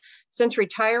management. Since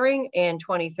retiring in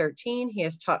 2013, he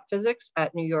has taught physics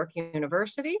at New York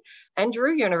University and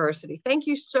Drew University. Thank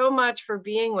you so much for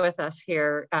being with us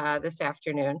here this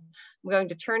afternoon. I'm going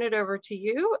to turn it over to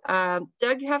you.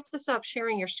 Doug, you have to stop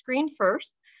sharing your screen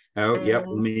first. Oh, yep,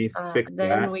 let me fix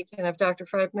then that. we can have Dr.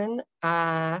 Friedman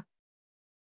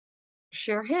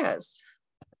share his.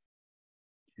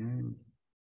 Okay.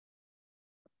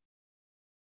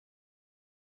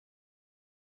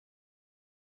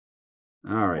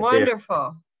 All right.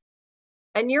 Wonderful.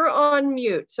 And you're on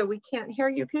mute, so we can't hear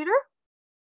you, Peter.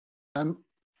 I'm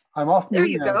off mute. There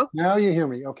you go. Now you hear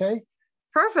me, okay?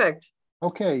 Perfect.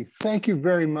 Okay, thank you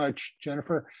very much,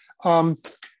 Jennifer. I'm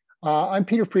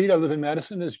Peter Fried. I live in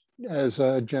Madison, as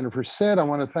Jennifer said. I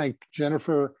want to thank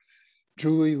Jennifer,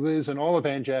 Julie, Liz, and all of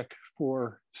ANJAC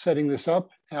for setting this up.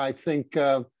 And I think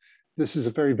this is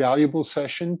a very valuable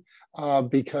session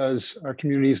because our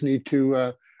communities need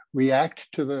to react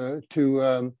to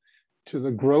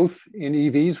the growth in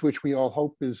EVs, which we all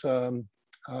hope is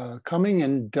coming.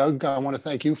 And Doug, I want to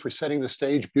thank you for setting the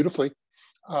stage beautifully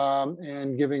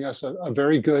and giving us a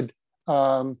very good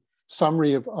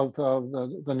summary of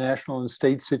the national and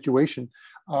state situation.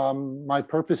 My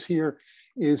purpose here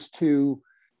is to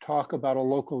talk about a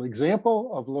local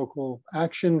example of local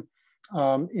action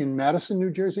in Madison,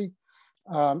 New Jersey.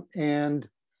 And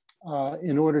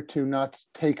in order to not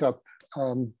take up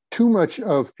too much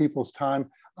of people's time,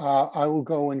 I will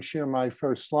go and share my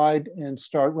first slide and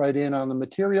start right in on the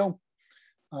material.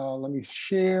 Let me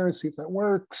share and see if that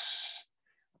works.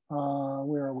 Where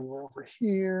are we? We're over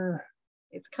here.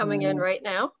 It's coming in right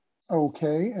now.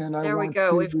 Okay, and there we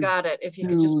go. We've got it. If you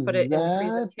could just put it in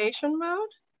presentation mode.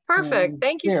 Perfect.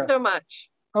 Thank you so much.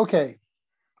 Okay.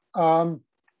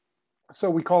 So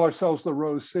we call ourselves the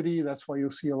Rose City. That's why you'll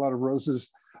see a lot of roses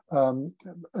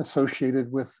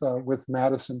associated with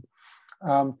Madison.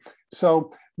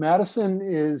 So Madison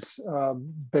is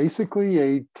basically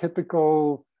a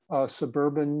typical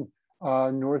suburban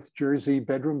North Jersey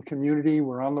bedroom community.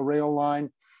 We're on the rail line.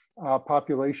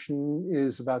 Population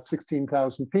is about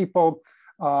 16,000 people,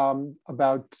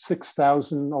 about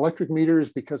 6,000 electric meters,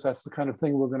 because that's the kind of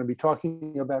thing we're going to be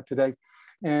talking about today.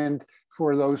 And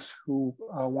for those who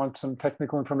want some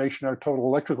technical information, our total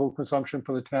electrical consumption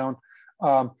for the town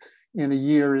in a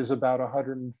year is about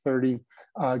 130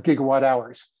 gigawatt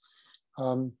hours.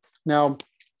 Now,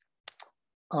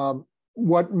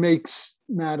 what makes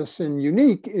Madison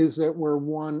unique is that we're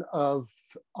one of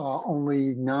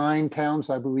only 9 towns,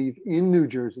 I believe, in New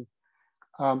Jersey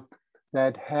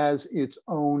that has its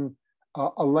own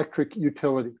electric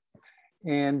utility.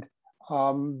 And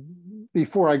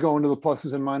before I go into the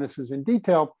pluses and minuses in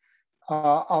detail,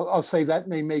 I'll say that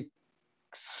may make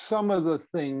some of the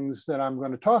things that I'm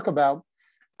going to talk about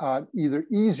either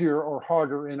easier or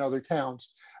harder in other towns.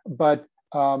 But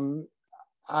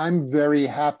I'm very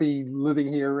happy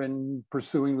living here and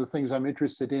pursuing the things I'm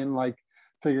interested in, like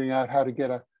figuring out how to get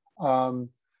a,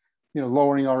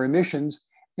 lowering our emissions.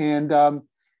 And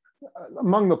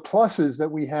among the pluses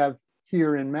that we have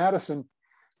here in Madison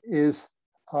is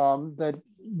that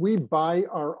we buy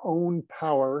our own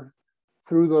power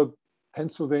through the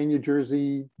Pennsylvania,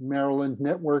 Jersey, Maryland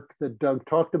network that Doug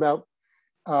talked about.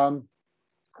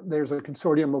 There's a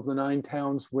consortium of the 9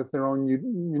 towns with their own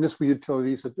municipal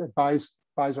utilities that buys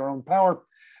our own power.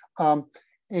 Over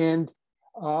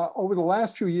the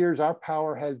last few years, our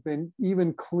power has been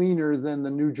even cleaner than the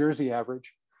New Jersey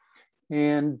average.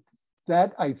 And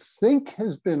that, I think,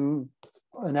 has been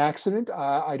an accident.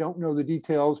 I don't know the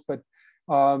details, but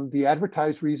the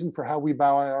advertised reason for how we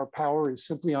buy our power is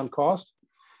simply on cost.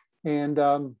 And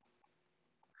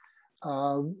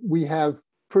we have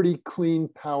pretty clean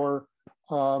power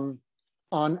on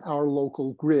our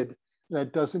local grid.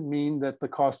 That doesn't mean that the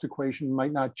cost equation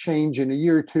might not change in a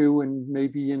year or two, and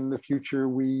maybe in the future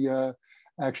we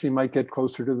actually might get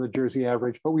closer to the Jersey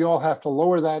average. But we all have to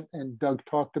lower that, and Doug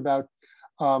talked about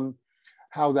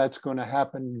how that's going to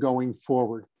happen going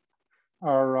forward.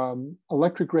 Our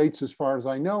electric rates, as far as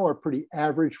I know, are pretty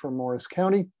average for Morris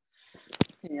County.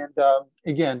 And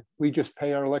again, we just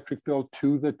pay our electric bill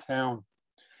to the town.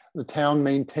 The town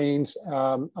maintains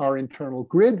our internal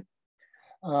grid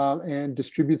and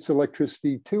distributes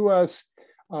electricity to us.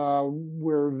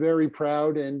 We're very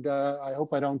proud, and I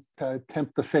hope I don't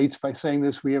tempt the fates by saying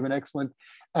this, we have an excellent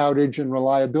outage and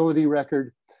reliability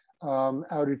record.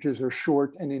 Outages are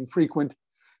short and infrequent,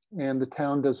 and the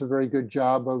town does a very good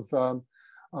job of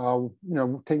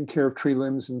taking care of tree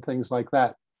limbs and things like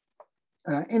that.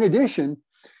 In addition,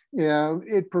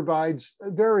 it provides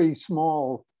a very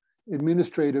small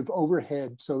administrative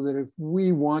overhead, so that if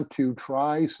we want to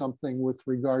try something with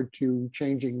regard to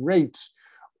changing rates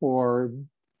or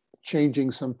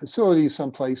changing some facilities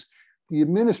someplace, the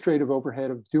administrative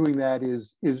overhead of doing that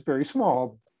is very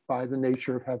small by the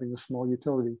nature of having a small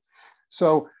utility.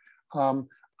 So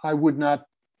I would not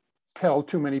tell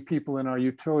too many people in our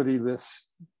utility this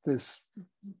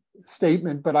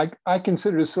statement, but I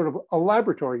consider it sort of a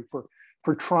laboratory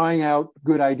for trying out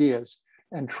good ideas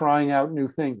and trying out new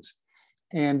things.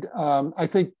 And I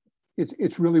think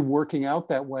it's really working out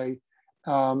that way.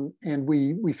 And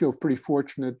we feel pretty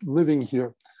fortunate living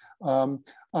here. On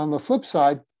the flip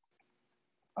side,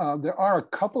 there are a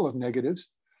couple of negatives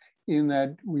in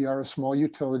that we are a small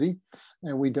utility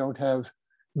and we don't have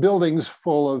buildings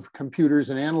full of computers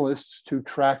and analysts to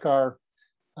track our,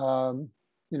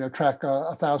 track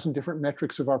 1,000 different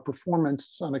metrics of our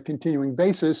performance on a continuing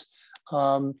basis.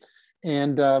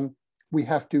 We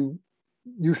have to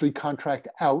usually contract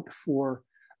out for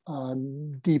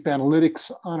deep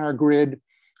analytics on our grid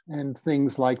and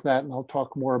things like that. And I'll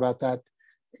talk more about that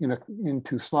in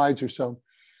 2 slides or so.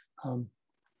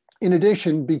 In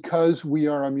addition, because we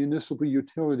are a municipal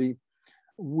utility,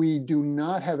 we do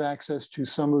not have access to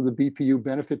some of the BPU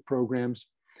benefit programs.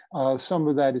 Some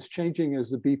of that is changing as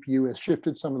the BPU has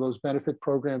shifted some of those benefit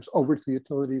programs over to the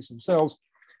utilities themselves.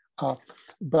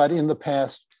 But in the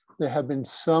past, there have been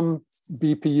some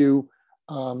BPU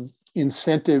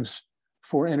incentives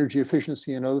for energy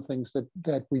efficiency and other things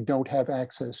that we don't have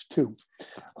access to.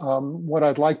 What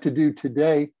I'd like to do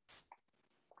today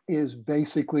is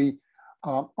basically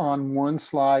on one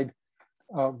slide,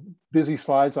 busy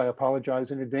slides, I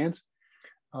apologize in advance,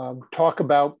 talk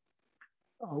about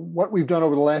what we've done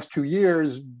over the last 2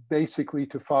 years, basically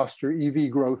to foster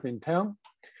EV growth in town.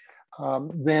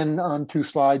 Then on 2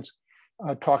 slides,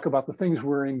 talk about the things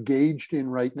we're engaged in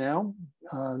right now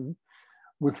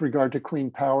with regard to clean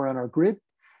power on our grid.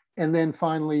 And then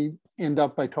finally end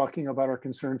up by talking about our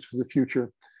concerns for the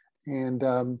future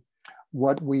and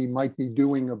what we might be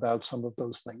doing about some of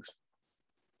those things.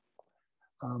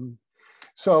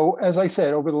 So as I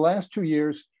said, over the last 2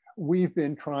 years, we've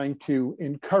been trying to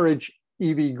encourage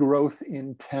EV growth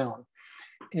in town.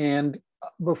 And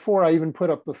before I even put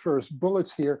up the first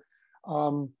bullets here,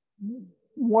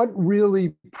 what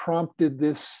really prompted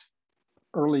this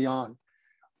early on?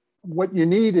 What you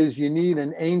need is you need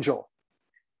an angel.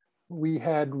 We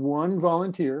had one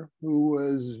volunteer who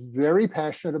was very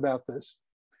passionate about this,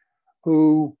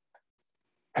 who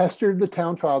pestered the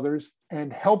town fathers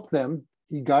and helped them.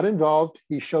 He got involved.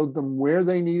 He showed them where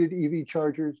they needed EV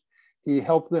chargers. He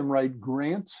helped them write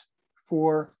grants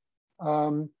for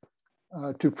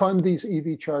to fund these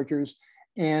EV chargers.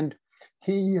 And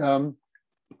he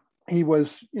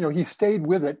was, he stayed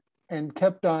with it and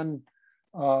kept on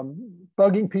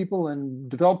bugging people and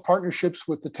developed partnerships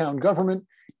with the town government.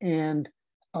 And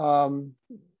the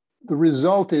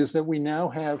result is that we now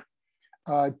have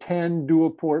 10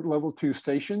 dual port level 2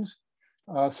 stations.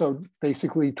 So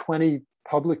basically 20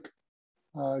 public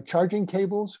charging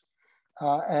cables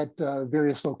at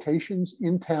various locations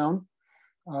in town.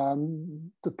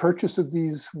 The purchase of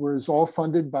these was all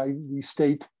funded by the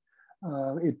state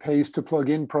It Pays to Plug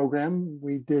In program.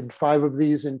 We did 5 of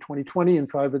these in 2020 and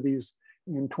 5 of these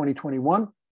in 2021.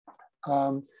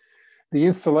 The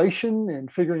installation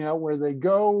and figuring out where they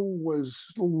go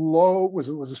was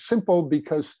simple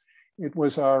because it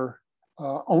was our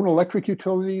own electric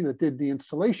utility that did the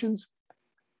installations.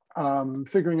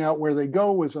 Figuring out where they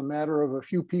go was a matter of a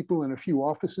few people in a few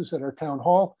offices at our town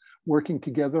hall working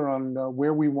together on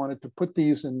where we wanted to put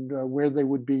these and where they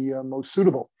would be most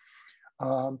suitable.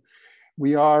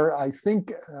 We are, I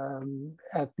think,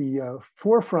 at the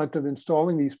forefront of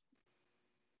installing these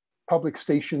public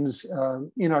stations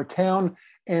in our town,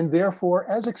 and therefore,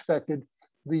 as expected,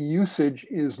 the usage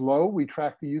is low. We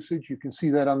track the usage. You can see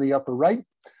that on the upper right.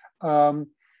 I'm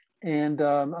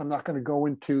not going to go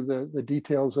into the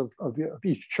details of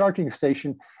each charging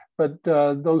station, but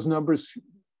those numbers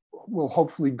will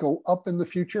hopefully go up in the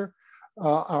future.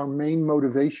 Our main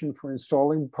motivation for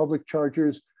installing public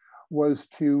chargers was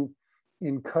to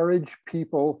encourage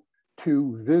people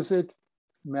to visit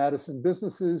Madison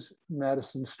businesses,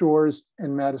 Madison stores,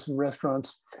 and Madison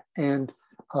restaurants, and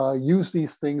use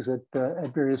these things at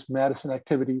various Madison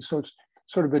activities. So it's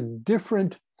sort of a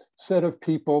different set of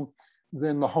people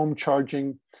than the home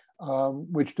charging,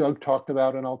 which Doug talked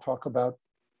about, and I'll talk about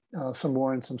some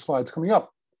more in some slides coming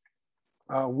up.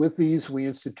 With these, we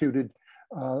instituted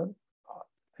an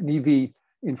EV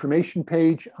information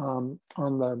page on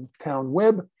the town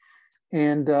web,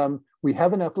 and we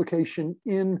have an application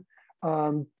in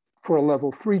for a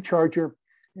level 3 charger,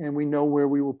 and we know where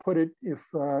we will put it if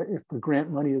the grant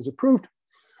money is approved,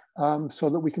 so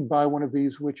that we can buy one of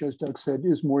these, which, as Doug said,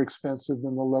 is more expensive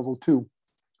than the level 2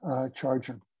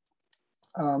 charger.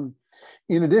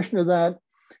 In addition to that,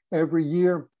 every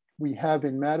year we have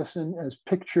in Madison, as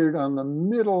pictured on the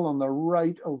middle on the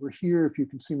right over here, if you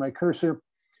can see my cursor,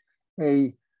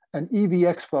 an EV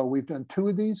Expo. We've done 2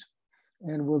 of these,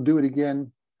 and we'll do it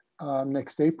again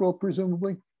next April,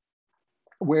 presumably,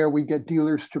 where we get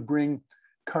dealers to bring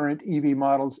current EV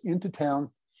models into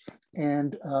town.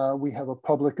 And we have a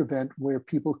public event where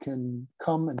people can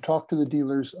come and talk to the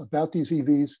dealers about these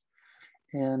EVs.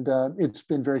 And it's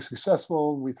been very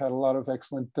successful. We've had a lot of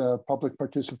excellent public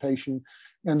participation,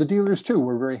 and the dealers too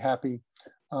were very happy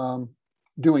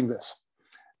doing this.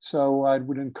 So I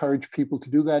would encourage people to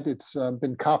do that. It's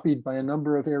been copied by a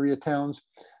number of area towns,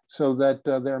 so that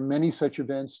there are many such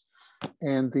events.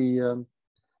 And the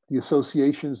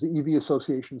associations, the EV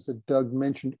associations that Doug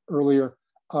mentioned earlier,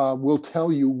 will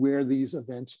tell you where these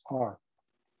events are.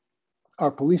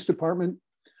 Our police department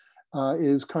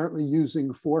is currently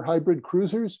using 4 hybrid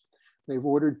cruisers. They've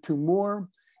ordered 2 more.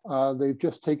 They've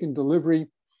just taken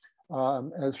delivery,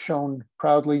 as shown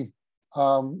proudly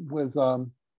with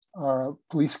our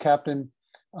police captain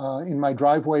in my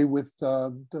driveway with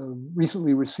the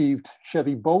recently received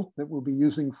Chevy Bolt that we'll be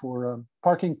using for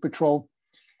parking patrol.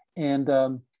 And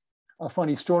a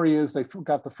funny story is they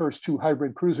got the first 2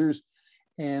 hybrid cruisers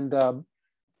and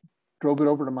drove it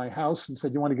over to my house and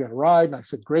said, "You want to get a ride?" And I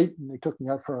said, "Great." And they took me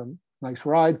out for a nice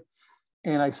ride.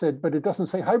 And I said, "But it doesn't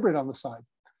say hybrid on the side."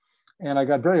 And I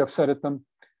got very upset at them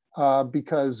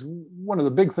because one of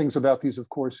the big things about these, of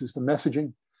course, is the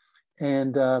messaging.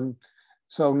 And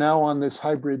so now on this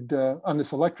hybrid, on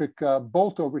this electric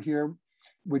Bolt over here,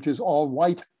 which is all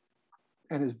white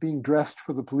and is being dressed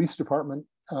for the police department,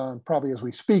 probably as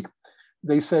we speak,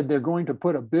 they said they're going to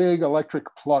put a big electric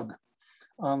plug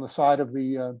on the side of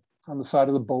the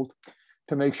Bolt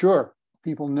to make sure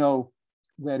people know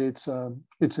that it's an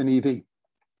EV.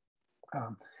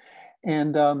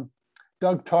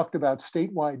 Doug talked about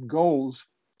statewide goals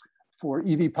for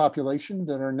EV population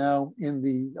that are now in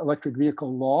the electric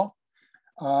vehicle law.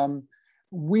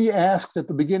 We asked at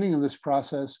the beginning of this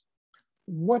process,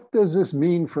 what does this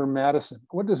mean for Madison?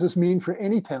 What does this mean for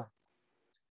any town?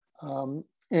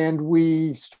 And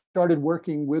we started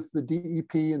working with the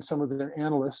DEP and some of their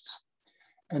analysts.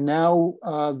 And now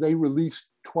they release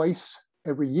twice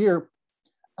every year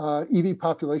EV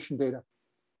population data.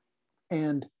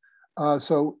 And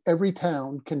so every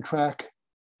town can track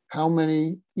how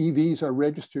many EVs are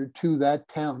registered to that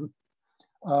town.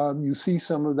 You see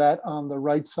some of that on the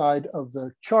right side of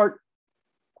the chart.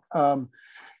 From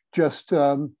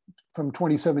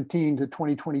 2017 to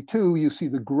 2022, you see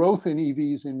the growth in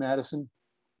EVs in Madison.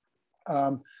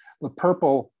 The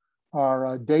purple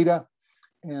are data,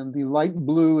 and the light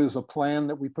blue is a plan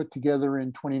that we put together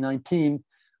in 2019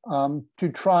 to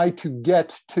try to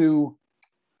get to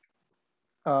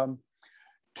our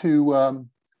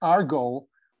goal,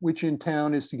 which in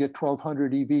town is to get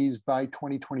 1,200 EVs by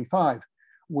 2025.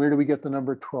 Where do we get the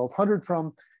number 1,200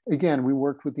 from? Again, we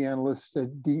worked with the analysts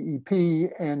at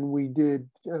DEP, and we did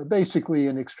basically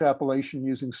an extrapolation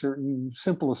using certain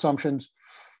simple assumptions.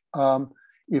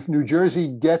 If New Jersey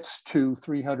gets to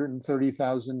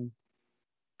 330,000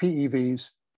 PEVs,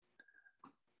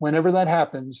 whenever that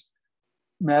happens,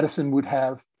 Madison would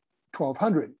have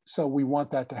 1,200. So we want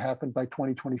that to happen by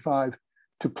 2025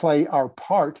 to play our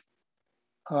part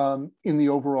in the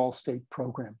overall state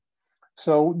program.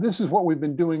 So this is what we've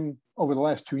been doing over the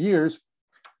last 2 years.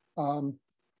 And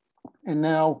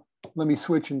now let me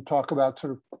switch and talk about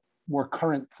sort of more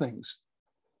current things.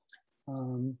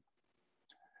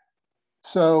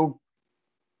 So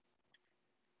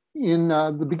in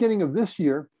the beginning of this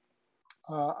year,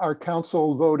 our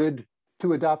council voted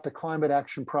to adopt a climate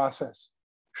action process,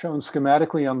 shown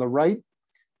schematically on the right.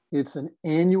 It's an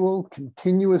annual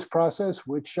continuous process,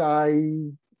 which I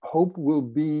hope will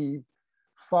be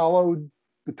followed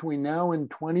between now and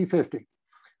 2050.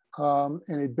 And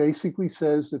it basically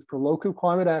says that for local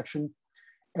climate action,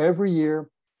 every year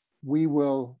we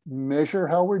will measure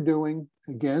how we're doing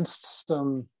against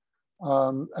some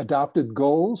adopted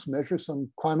goals, measure some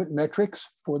climate metrics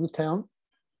for the town.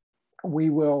 We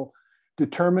will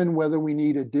determine whether we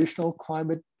need additional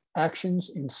climate actions,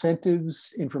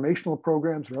 incentives, informational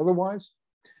programs, or otherwise.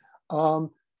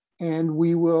 And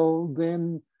we will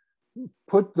then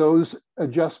put those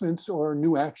adjustments or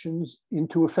new actions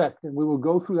into effect. And we will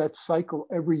go through that cycle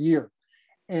every year.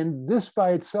 And this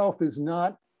by itself is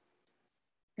not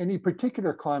any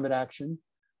particular climate action,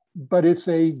 but it's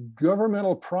a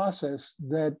governmental process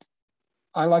that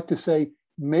I like to say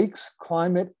makes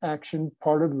climate action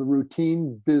part of the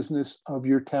routine business of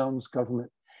your town's government.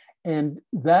 And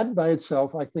that by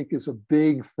itself, I think, is a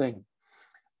big thing.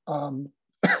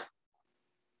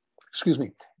 Excuse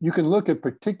me. You can look at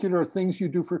particular things you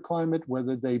do for climate,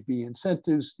 whether they be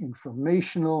incentives,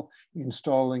 informational,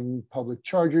 installing public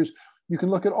chargers. You can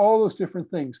look at all those different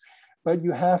things, but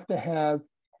you have to have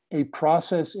a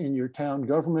process in your town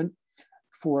government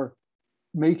for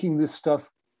making this stuff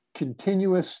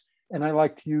continuous. And I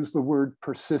like to use the word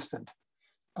persistent.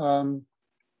 And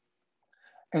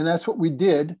that's what we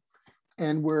did.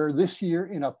 And we're this year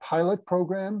in a pilot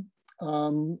program.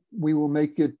 We will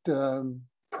make it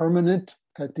permanent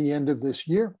at the end of this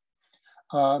year.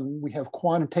 We have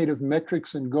quantitative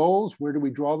metrics and goals. Where do we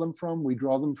draw them from? We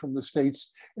draw them from the state's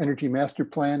Energy Master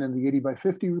Plan and the 80 by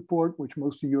 50 report, which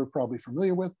most of you are probably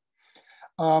familiar with.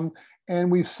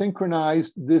 And we've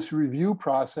synchronized this review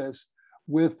process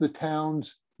with the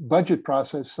town's budget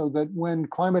process so that when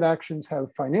climate actions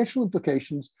have financial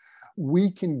implications,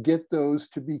 we can get those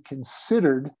to be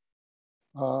considered.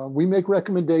 We make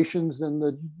recommendations and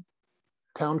the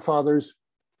town fathers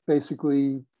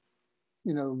basically,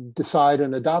 decide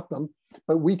and adopt them,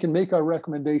 but we can make our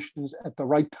recommendations at the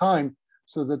right time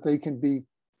so that they can be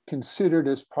considered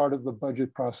as part of the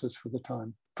budget process for the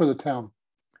town.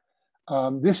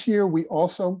 This year, we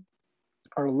also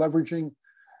are leveraging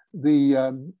the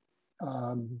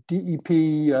DEP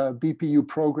BPU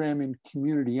program in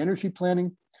community energy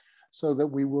planning so that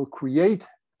we will create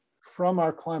from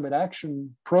our climate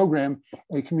action program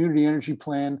a community energy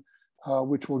plan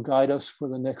which will guide us for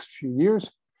the next few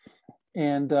years.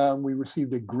 And we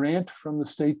received a grant from the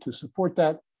state to support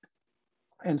that.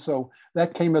 And so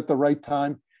that came at the right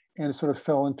time and it sort of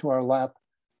fell into our lap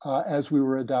as we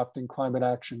were adopting climate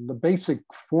action. The basic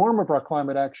form of our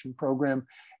climate action program,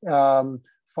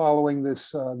 following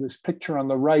this, this picture on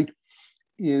the right,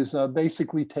 is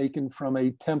basically taken from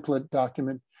a template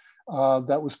document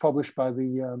that was published by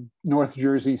the North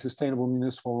Jersey Sustainable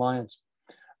Municipal Alliance.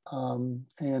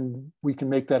 And we can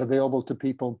make that available to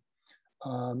people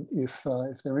if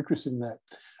they're interested in that.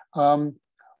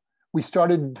 We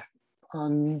started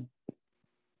on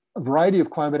a variety of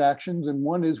climate actions, and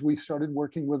one is we started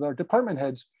working with our department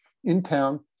heads in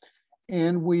town,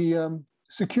 and we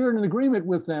secured an agreement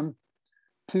with them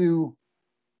to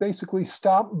basically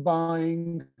stop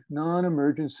buying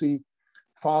non-emergency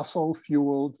fossil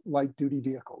fueled light duty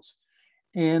vehicles.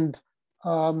 And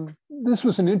this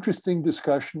was an interesting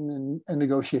discussion and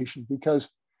negotiation because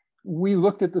we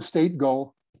looked at the state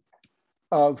goal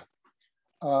of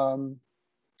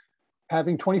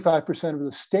having 25% of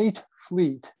the state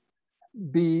fleet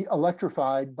be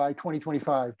electrified by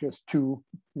 2025, just 2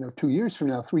 years from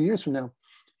now, 3 years from now,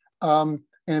 an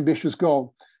ambitious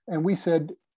goal. And we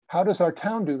said, how does our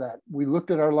town do that? We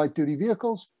looked at our light duty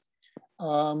vehicles.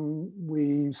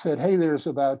 We said, hey, there's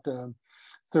about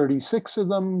 36 of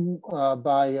them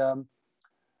by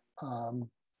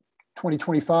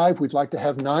 2025. We'd like to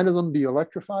have 9 of them be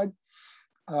electrified.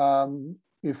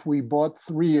 if we bought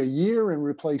 3 a year and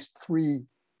replaced 3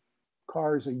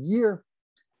 cars a year,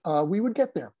 we would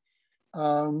get there.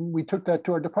 We took that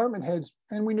to our department heads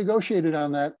and we negotiated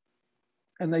on that.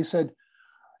 And they said,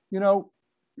 you know,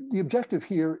 the objective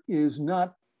here is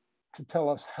not to tell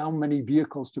us how many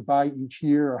vehicles to buy each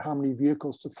year or how many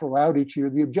vehicles to throw out each year.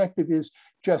 The objective is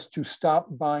just to stop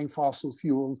buying fossil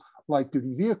fuel light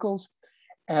duty vehicles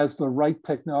as the right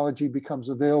technology becomes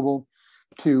available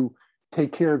to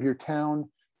take care of your town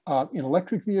in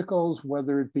electric vehicles,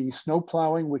 whether it be snow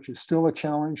plowing, which is still a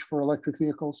challenge for electric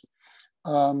vehicles,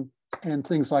 and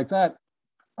things like that.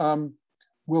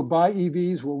 We'll buy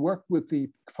EVs, we'll work with the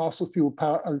fossil fuel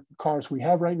cars we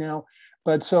have right now.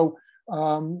 But so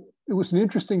it was an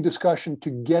interesting discussion to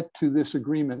get to this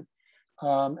agreement.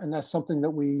 And that's something that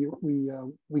we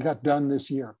got done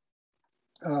this year.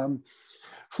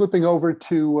 Flipping over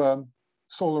to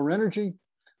solar energy,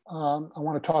 I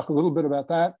want to talk a little bit about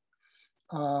that.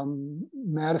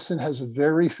 Madison has a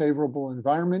very favorable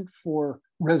environment for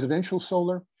residential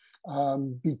solar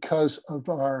because of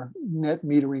our net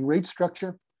metering rate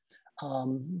structure.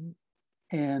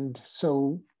 And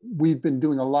so we've been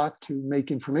doing a lot to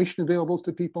make information available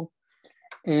to people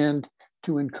and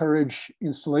to encourage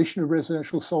installation of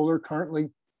residential solar. Currently,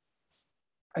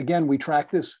 again, we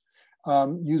track this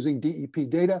using DEP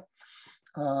data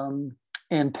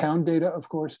and town data, of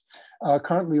course.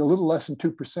 Currently, a little less than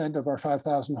 2% of our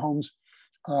 5,000 homes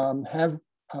have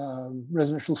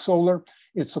residential solar.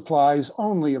 It supplies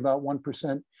only about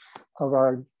 1% of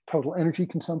our total energy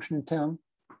consumption in town.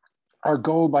 Our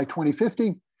goal by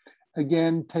 2050,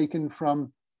 again, taken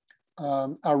from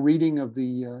our reading of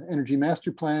the Energy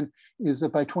Master Plan, is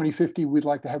that by 2050, we'd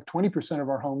like to have 20% of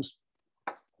our homes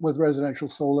with residential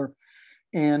solar.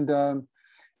 And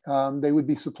they would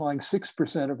be supplying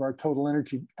 6% of our total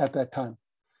energy at that time.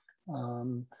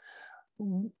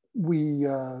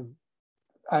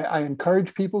 I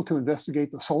encourage people to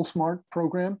investigate the SolSmart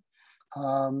program.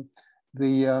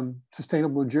 The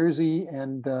Sustainable New Jersey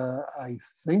and I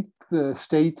think the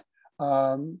state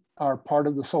are part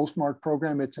of the SolSmart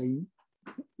program. It's a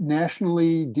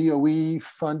nationally DOE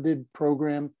funded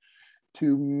program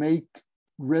to make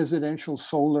residential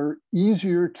solar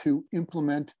easier to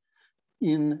implement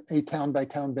in a town by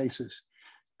town basis.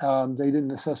 They did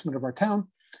an assessment of our town,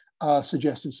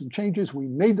 suggested some changes. We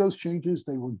made those changes.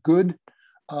 They were good.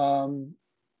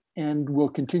 And we'll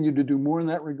continue to do more in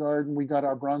that regard. And we got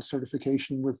our bronze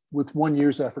certification with 1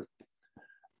 year's effort.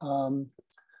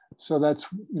 So that's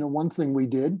one thing we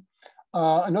did.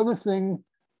 Another thing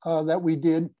that we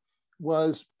did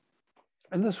was,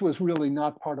 and this was really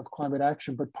not part of climate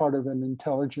action, but part of an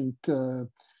intelligent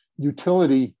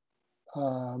utility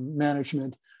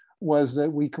management, was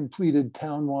that we completed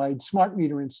townwide smart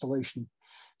meter installation,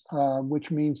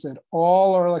 which means that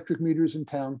all our electric meters in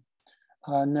town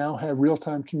now have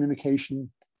real-time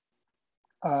communication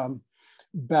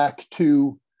back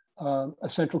to a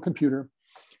central computer.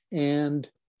 And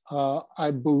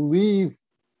I believe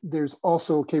there's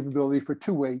also a capability for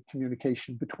two-way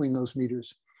communication between those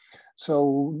meters.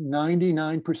 So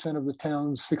 99% of the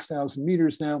town's 6,000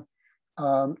 meters now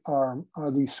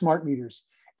are these smart meters.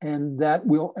 And that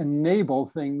will enable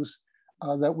things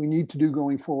that we need to do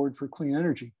going forward for clean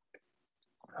energy.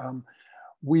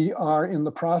 We are in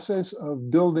the process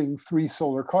of building 3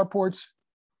 solar carports.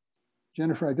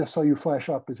 Jennifer, I just saw you flash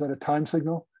up. Is that a time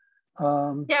signal?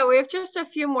 Yeah, we have just a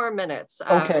few more minutes.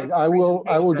 Okay, I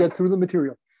will get through the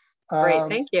material. Great,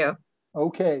 thank you.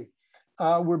 Okay,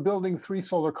 we're building 3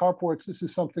 solar carports. This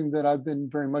is something that I've been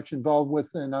very much involved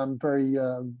with, and I'm very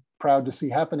proud to see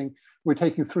happening. We're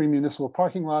taking 3 municipal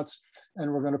parking lots,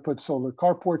 and we're going to put solar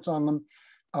carports on them.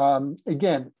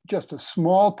 Again, just a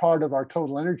small part of our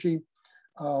total energy.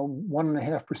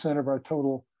 1.5% of our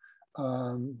total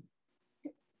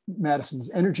Madison's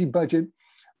energy budget.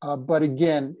 But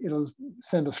again, it'll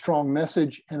send a strong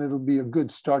message, and it'll be a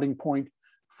good starting point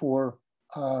for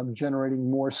generating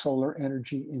more solar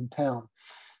energy in town.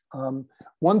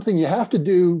 One thing you have to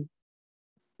do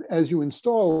as you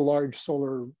install large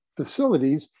solar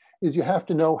facilities is you have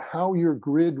to know how your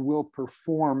grid will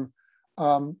perform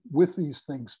with these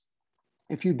things.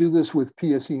 If you do this with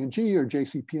PSE&G or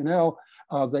JCP&L,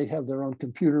 they have their own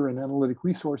computer and analytic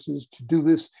resources to do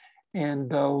this,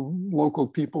 and local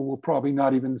people will probably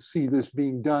not even see this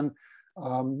being done.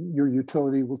 Your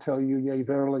utility will tell you, yay,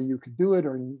 verily, you can do it,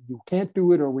 or you can't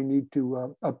do it, or we need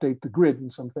to update the grid in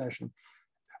some fashion.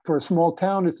 For a small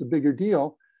town, it's a bigger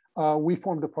deal. We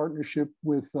formed a partnership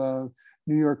with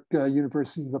New York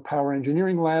University, the Power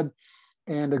Engineering Lab,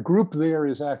 and a group there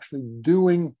is actually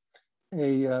doing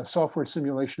a software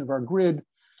simulation of our grid.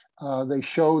 They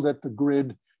show that the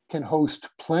grid can host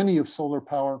plenty of solar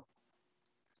power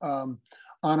on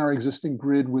our existing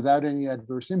grid without any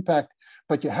adverse impact,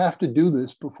 but you have to do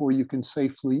this before you can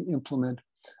safely implement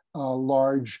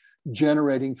large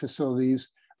generating facilities.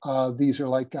 These are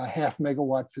like 0.5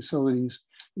 megawatt facilities,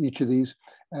 each of these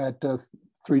at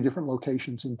 3 different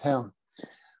locations in town.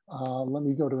 Let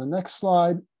me go to the next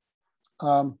slide.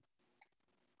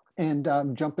 And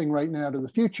I'm jumping right now to the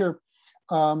future,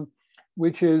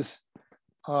 which is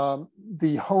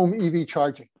the home EV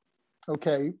charging.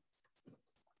 Okay.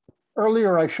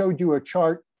 Earlier, I showed you a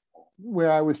chart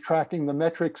where I was tracking the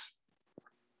metrics,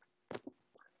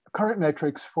 current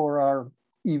metrics for our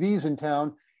EVs in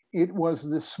town. It was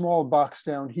this small box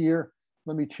down here.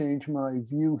 Let me change my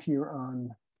view here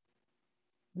on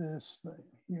this thing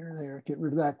here, there, get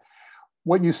rid of that.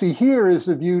 What you see here is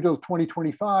the view till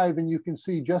 2025, and you can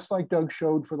see, just like Doug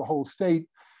showed for the whole state,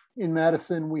 in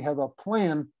Madison, we have a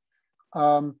plan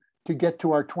to get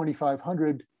to our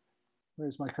 2,500,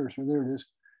 where's my cursor, there it is,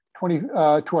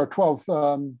 to our 12,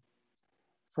 for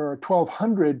our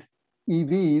 1,200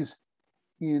 EVs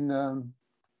in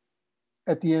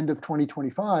at the end of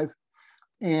 2025.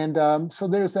 And so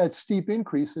there's that steep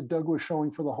increase that Doug was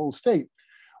showing for the whole state.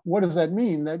 What does that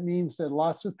mean? That means that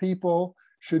lots of people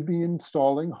should be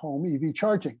installing home EV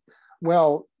charging.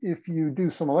 Well, if you do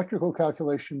some electrical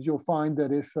calculations, you'll find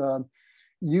that if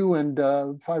you and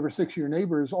 5 or 6 of your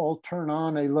neighbors all turn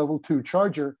on a level 2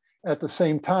 charger at the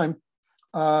same time,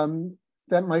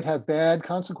 that might have bad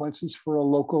consequences for a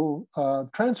local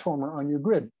transformer on your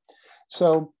grid.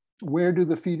 So where do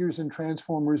the feeders and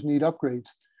transformers need upgrades?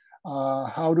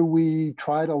 How do we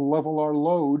try to level our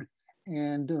load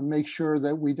and make sure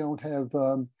that we don't have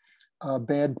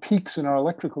bad peaks in our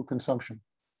electrical consumption?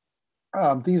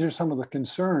 These are some of the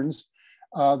concerns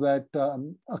that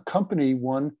accompany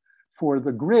one for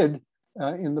the grid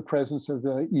in the presence of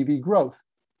EV growth.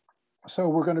 So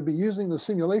we're going to be using the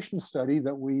simulation study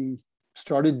that we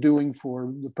started doing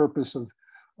for the purpose of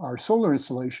our solar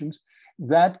installations.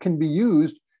 That can be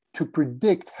used to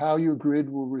predict how your grid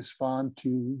will respond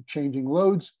to changing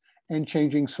loads and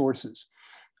changing sources.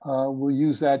 We'll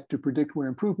use that to predict where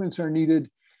improvements are needed.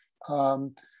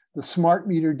 The smart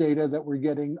meter data that we're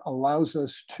getting allows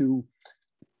us to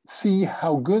see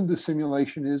how good the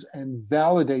simulation is and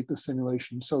validate the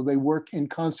simulation so they work in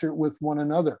concert with one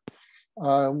another.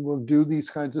 We'll do these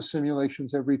kinds of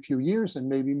simulations every few years and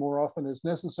maybe more often as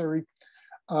necessary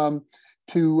to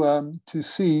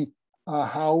see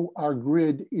how our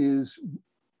grid is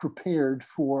prepared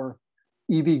for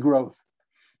EV growth.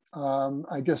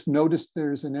 I just noticed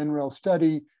there's an NREL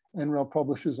study. NREL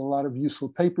publishes a lot of useful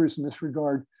papers in this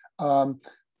regard,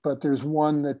 but there's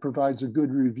one that provides a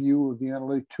good review of the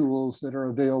analytic tools that are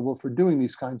available for doing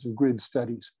these kinds of grid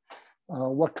studies.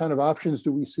 What kind of options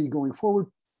do we see going forward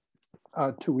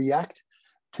to react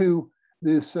to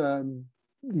this,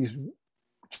 these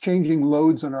changing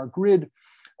loads on our grid?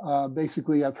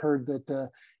 Basically, I've heard that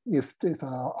if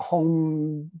a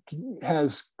home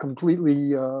has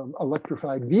completely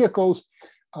electrified vehicles,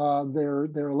 their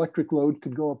electric load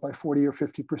could go up by 40 or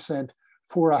 50%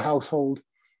 for a household.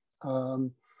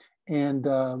 You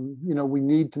know, we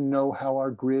need to know how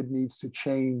our grid needs to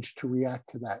change to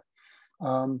react to that.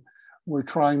 We're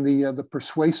trying the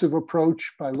persuasive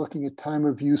approach by looking at time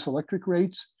of use electric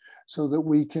rates so that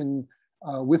we can,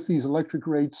 with these electric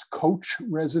rates, coach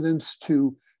residents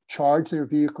to charge their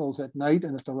vehicles at night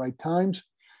and at the right times.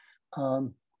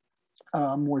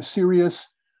 More serious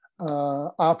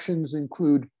options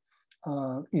include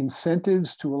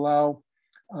incentives to allow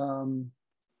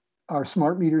our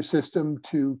smart meter system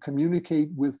to communicate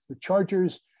with the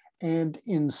chargers. And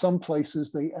in some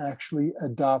places, they actually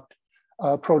adopt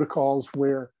protocols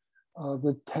where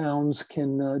the towns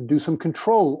can do some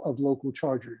control of local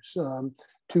chargers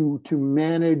to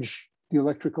manage the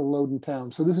electrical load in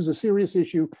town. So this is a serious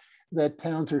issue that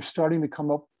towns are starting to come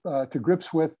up to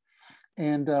grips with.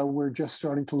 And we're just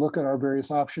starting to look at our various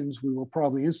options. We will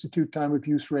probably institute time of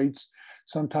use rates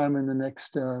sometime in the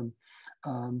next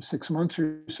 6 months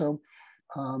or so.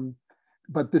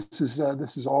 But this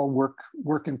is all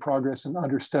work in progress and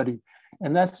under study.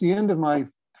 And that's the end of my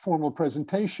formal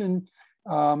presentation.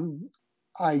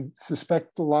 I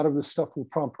suspect a lot of this stuff will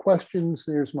prompt questions.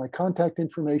 There's my contact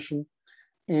information.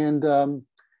 And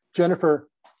Jennifer,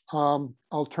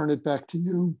 I'll turn it back to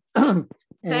you.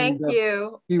 Thank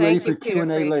you. Be ready for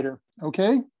Q&A later,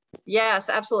 okay? Yes,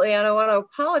 absolutely. And I want to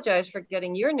apologize for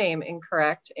getting your name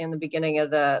incorrect in the beginning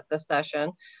of the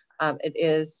session. It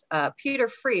is Peter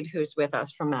Fried who's with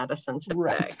us from Madison today.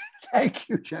 Right. Thank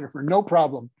you, Jennifer. No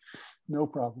problem. No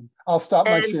problem. I'll stop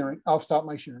my sharing. I'll stop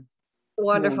my sharing.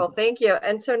 Wonderful, thank you.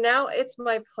 And so now it's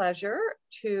my pleasure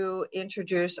to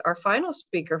introduce our final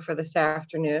speaker for this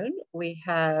afternoon. We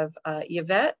have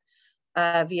Yvette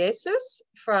Viesus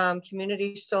from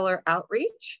Community Solar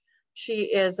Outreach.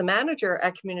 She is the manager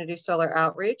at Community Solar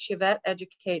Outreach. Yvette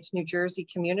educates New Jersey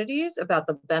communities about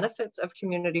the benefits of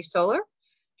community solar.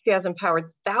 She has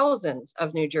empowered thousands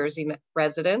of New Jersey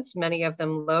residents, many of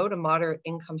them low to moderate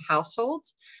income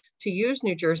households, to use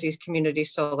New Jersey's community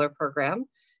solar program.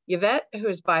 Yvette, who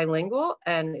is bilingual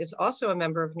and is also a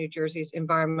member of New Jersey's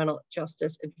Environmental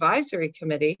Justice Advisory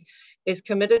Committee, is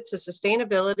committed to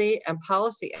sustainability and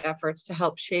policy efforts to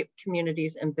help shape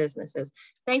communities and businesses.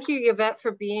 Thank you, Yvette,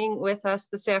 for being with us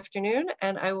this afternoon,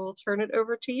 and I will turn it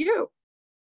over to you.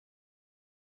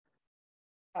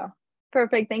 Oh,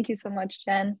 perfect. Thank you so much,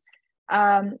 Jen.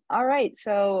 All right,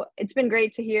 so it's been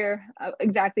great to hear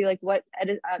exactly like what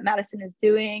Madison is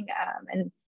doing,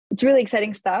 and it's really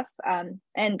exciting stuff.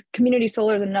 And Community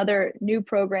Solar is another new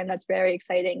program that's very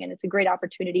exciting, and it's a great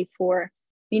opportunity for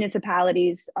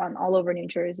municipalities all over New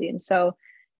Jersey. And so,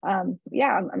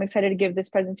 yeah, I'm excited to give this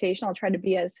presentation. I'll try to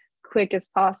be as quick as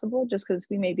possible just because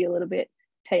we may be a little bit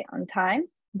tight on time.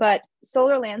 But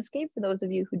Solar Landscape, for those of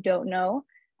you who don't know,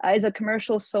 is a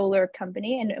commercial solar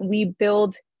company, and we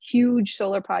build huge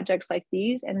solar projects like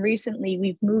these. And recently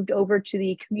we've moved over to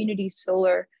the community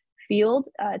solar field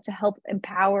to help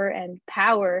empower and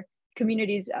power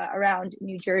communities around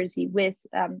New Jersey with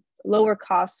lower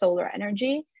cost solar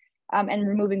energy and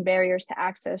removing barriers to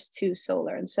access to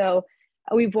solar. And so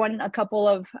we've won a couple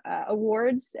of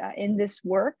awards in this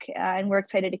work, and we're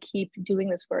excited to keep doing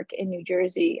this work in New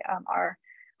Jersey, our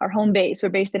home base. We're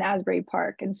based in Asbury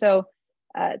Park. And so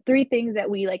three things that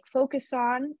we like focus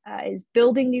on is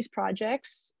building these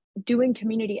projects, doing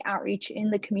community outreach in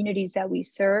the communities that we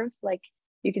serve, like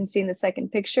you can see in the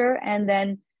second picture, and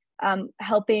then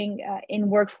helping in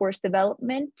workforce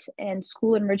development and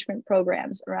school enrichment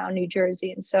programs around New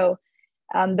Jersey. And so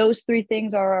those three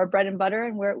things are our bread and butter,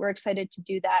 and we're excited to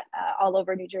do that all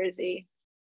over New Jersey.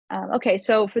 Okay,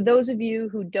 so for those of you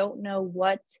who don't know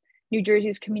what New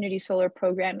Jersey's community solar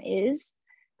program is,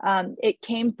 it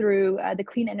came through the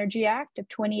Clean Energy Act of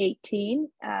 2018.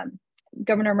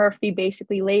 Governor Murphy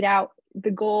basically laid out the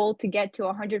goal to get to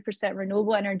 100%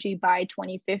 renewable energy by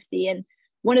 2050. And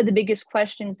one of the biggest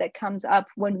questions that comes up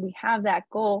when we have that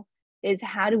goal is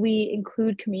how do we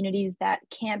include communities that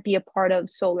can't be a part of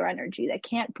solar energy, that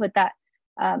can't put that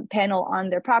panel on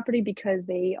their property because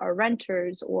they are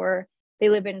renters, or they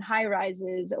live in high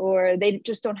rises, or they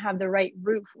just don't have the right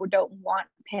roof or don't want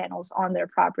panels on their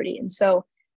property. And so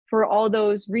for all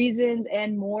those reasons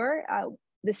and more,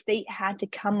 the state had to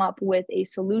come up with a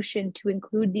solution to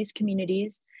include these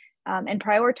communities and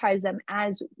prioritize them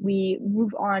as we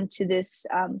move on to this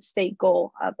state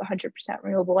goal of 100%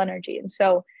 renewable energy. And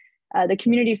so the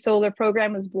community solar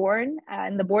program was born,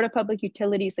 and the Board of Public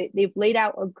Utilities, they've laid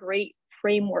out a great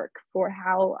framework for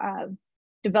how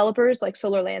developers like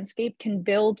Solar Landscape can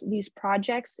build these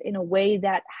projects in a way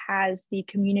that has the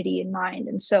community in mind.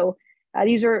 And so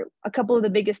these are a couple of the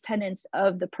biggest tenets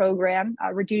of the program: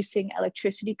 reducing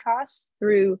electricity costs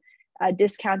through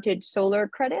discounted solar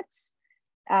credits,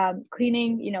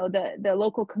 cleaning, the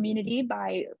local community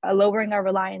by lowering our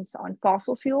reliance on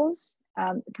fossil fuels,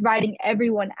 providing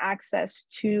everyone access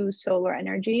to solar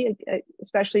energy,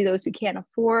 especially those who can't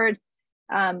afford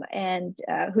and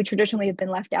who traditionally have been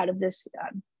left out of this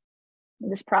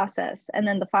process. And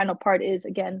then the final part is,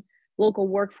 again, local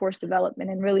workforce development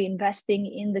and really investing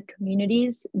in the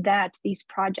communities that these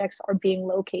projects are being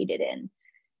located in.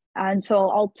 And so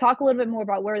I'll talk a little bit more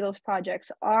about where those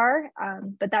projects are,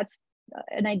 but that's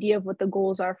an idea of what the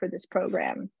goals are for this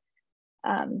program.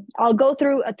 I'll go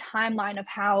through a timeline of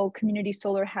how community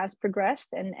solar has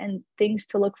progressed and things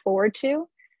to look forward to.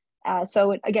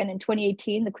 So again, in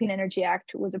 2018, the Clean Energy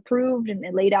Act was approved, and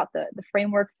it laid out the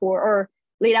framework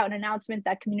laid out an announcement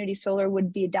that community solar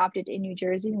would be adopted in New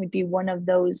Jersey and would be one of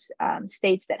those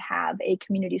states that have a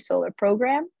community solar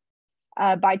program.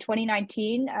 By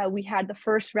 2019, we had the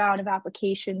first round of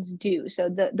applications due. So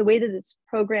the way that this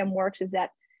program works is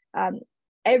that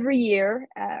every year,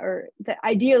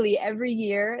 ideally every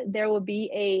year, there will be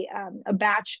a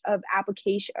batch of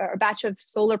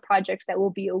solar projects that will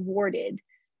be awarded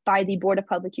by the Board of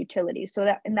Public Utilities. So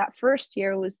that in that first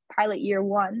year was pilot year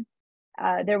one.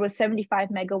 There was 75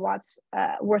 megawatts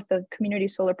worth of community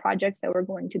solar projects that were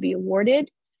going to be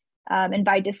awarded. And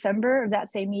by December of that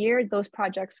same year, those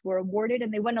projects were awarded,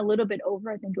 and they went a little bit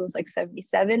over. I think it was like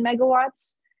 77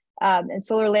 megawatts. And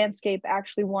Solar Landscape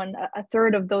actually won a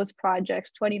third of those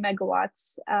projects, 20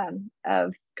 megawatts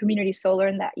of community solar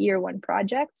in that year one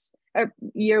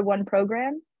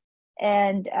program.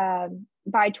 And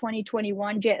by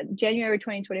 2021, January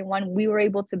 2021, we were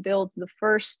able to build the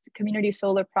first community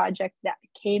solar project that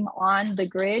came on the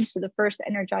grid. So the first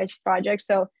energized project.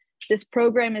 So this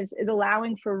program is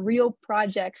allowing for real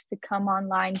projects to come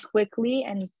online quickly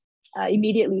and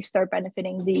immediately start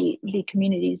benefiting the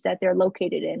communities that they're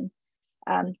located in.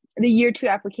 The year 2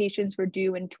 applications were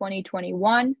due in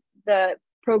 2021. The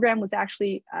program was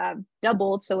actually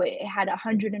doubled. So it had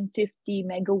 150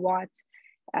 megawatts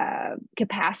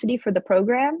capacity for the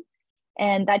program.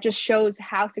 And that just shows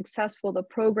how successful the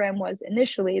program was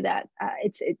initially, that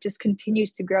it just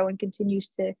continues to grow and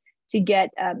continues to get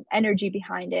energy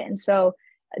behind it. And so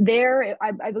there,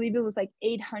 I believe it was like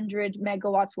 800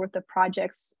 megawatts worth of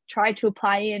projects tried to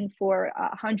apply in for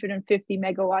 150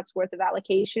 megawatts worth of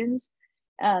allocations.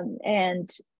 And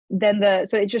then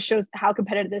so it just shows how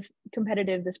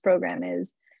competitive this program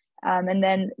is. And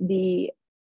then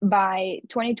by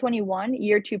 2021,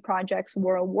 year 2 projects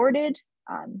were awarded.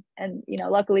 And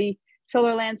luckily,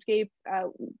 Solar Landscape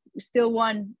still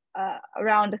won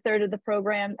around a third of the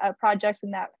program projects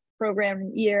in that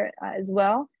program year as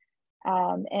well.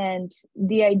 And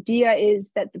the idea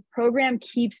is that the program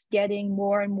keeps getting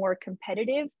more and more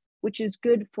competitive, which is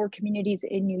good for communities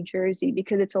in New Jersey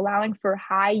because it's allowing for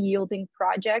high yielding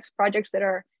projects that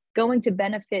are going to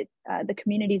benefit the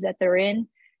communities that they're in.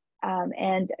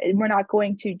 And we're not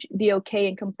going to be okay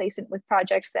and complacent with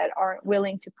projects that aren't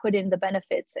willing to put in the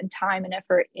benefits and time and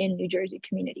effort in New Jersey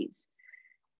communities.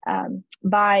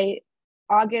 By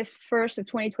August 1st of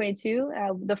 2022,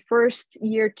 the first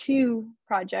year 2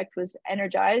 project was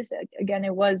energized. Again,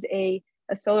 it was a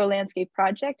solar landscape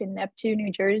project in Neptune,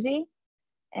 New Jersey.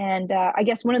 And I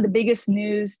guess one of the biggest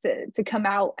news to come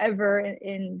out ever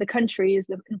in the country is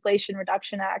the Inflation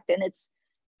Reduction Act. And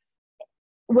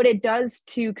what it does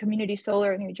to community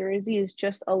solar in New Jersey is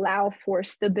just allow for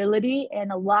stability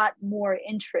and a lot more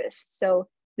interest. So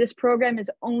this program is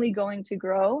only going to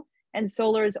grow, and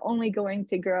solar is only going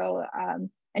to grow.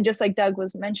 And just like Doug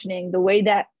was mentioning, the way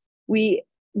that we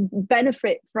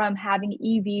benefit from having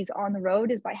EVs on the road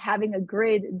is by having a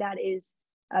grid that is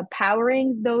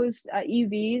powering those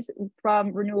EVs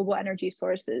from renewable energy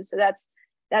sources. So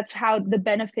that's how the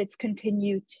benefits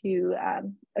continue to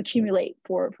accumulate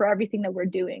for everything that we're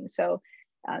doing. So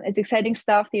it's exciting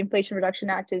stuff. The Inflation Reduction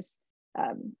Act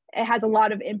it has a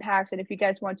lot of impacts. And if you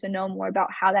guys want to know more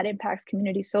about how that impacts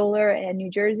community solar and New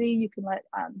Jersey, you can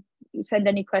send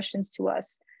any questions to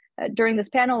us during this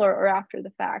panel or after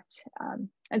the fact.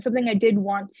 And something I did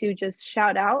want to just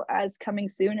shout out as coming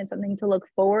soon and something to look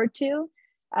forward to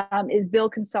is bill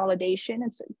consolidation.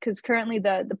 It's because currently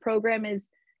the program is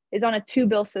on a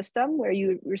 2-bill system where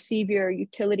you receive your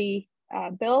utility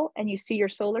bill and you see your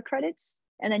solar credits,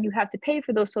 and then you have to pay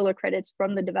for those solar credits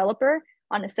from the developer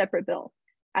on a separate bill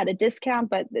at a discount.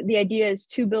 But the idea is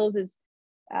 2 bills is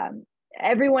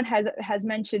everyone has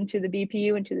mentioned to the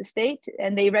BPU and to the state,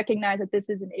 and they recognize that this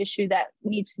is an issue that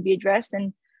needs to be addressed.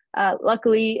 And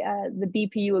luckily, the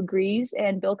BPU agrees,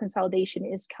 and bill consolidation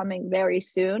is coming very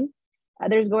soon.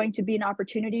 There's going to be an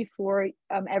opportunity for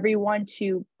everyone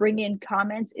to bring in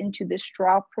comments into this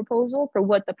draft proposal for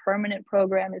what the permanent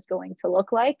program is going to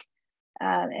look like.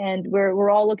 And we're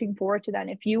all looking forward to that. And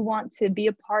if you want to be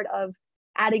a part of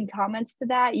adding comments to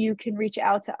that, you can reach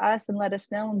out to us and let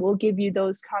us know, and we'll give you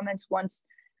those comments once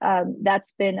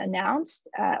that's been announced.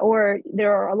 Or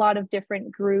there are a lot of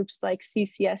different groups like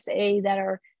CCSA that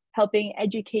are helping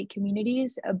educate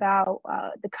communities about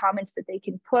the comments that they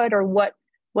can put, or what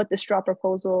the straw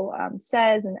proposal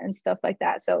says and stuff like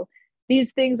that. So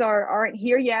these things aren't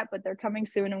here yet, but they're coming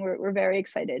soon, and we're very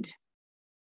excited.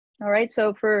 All right,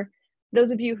 so for those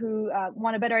of you who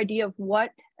want a better idea of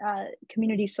what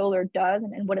community solar does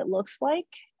and what it looks like,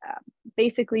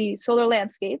 basically Solar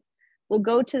Landscape will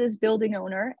go to this building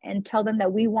owner and tell them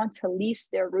that we want to lease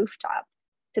their rooftop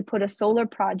to put a solar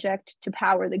project to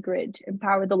power the grid and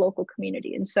power the local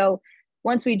community. And so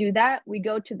once we do that, we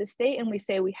go to the state and we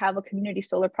say we have a community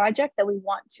solar project that we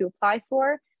want to apply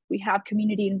for. We have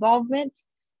community involvement.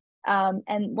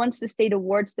 And once the state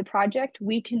awards the project,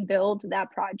 we can build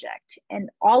that project. And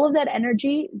all of that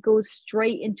energy goes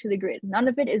straight into the grid. None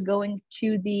of it is going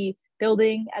to the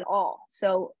building at all.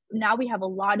 So now we have a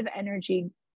lot of energy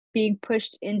being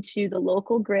pushed into the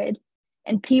local grid,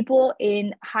 and people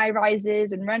in high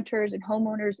rises and renters and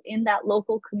homeowners in that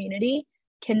local community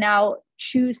can now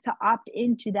choose to opt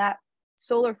into that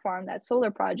solar farm, that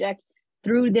solar project,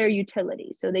 through their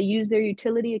utility. So they use their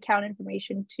utility account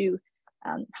information to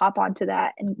hop onto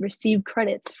that and receive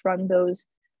credits from those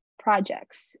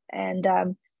projects. And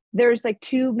there's like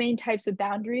 2 main types of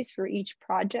boundaries for each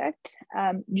project.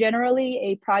 Generally,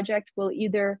 a project will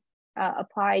either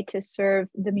apply to serve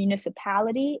the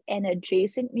municipality and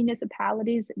adjacent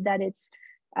municipalities that it's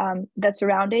that's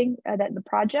surrounding that the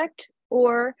project,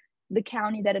 or the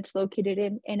county that it's located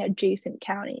in and adjacent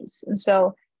counties. And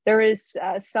so there is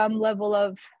some level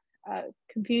of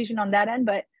confusion on that end,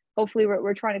 but hopefully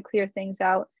we're trying to clear things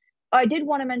out. I did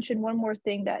want to mention one more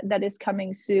thing that is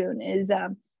coming soon is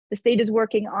the state is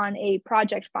working on a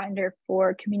project finder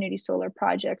for community solar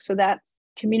projects, so that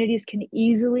communities can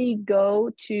easily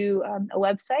go to a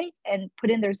website and put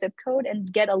in their zip code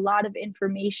and get a lot of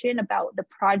information about the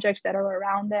projects that are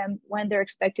around them, when they're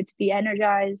expected to be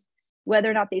energized, whether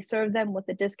or not they serve them, what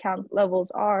the discount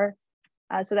levels are.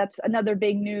 So that's another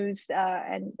big news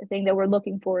and thing that we're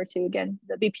looking forward to. Again,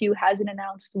 the BPU hasn't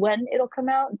announced when it'll come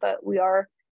out, but we're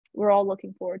all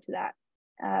looking forward to that.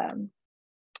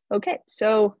 Okay,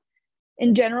 so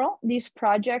in general, these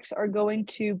projects are going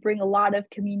to bring a lot of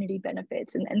community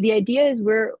benefits. And the idea is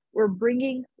we're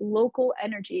bringing local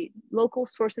energy, local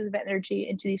sources of energy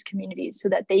into these communities so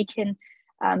that they can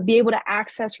be able to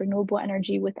access renewable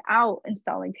energy without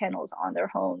installing panels on their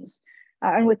homes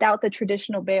and without the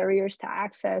traditional barriers to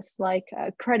access like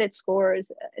credit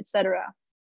scores, et cetera.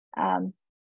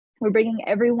 We're bringing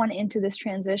everyone into this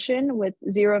transition with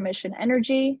zero emission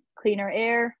energy, cleaner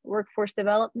air, workforce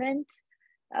development,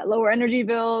 lower energy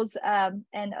bills.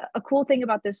 And a cool thing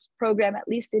about this program, at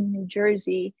least in New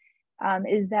Jersey,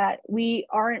 is that we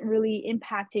aren't really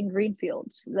impacting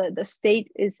greenfields. The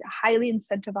state is highly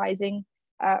incentivizing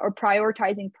or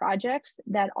prioritizing projects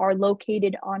that are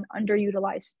located on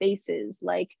underutilized spaces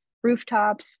like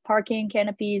rooftops, parking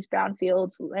canopies,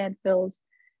 brownfields, landfills,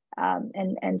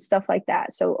 and stuff like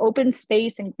that. So open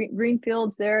space and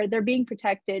greenfields, they're being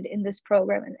protected in this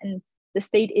program, and the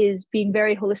state is being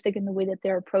very holistic in the way that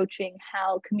they're approaching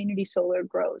how community solar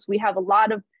grows. We have a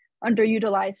lot of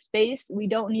underutilized space. We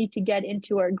don't need to get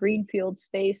into our greenfield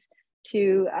space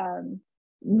to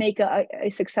make a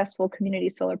successful community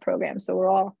solar program. So we're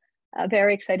all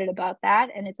very excited about that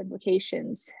and its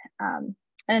implications.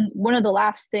 And one of the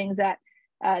last things that,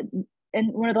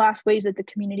 and one of the last ways that the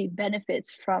community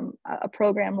benefits from a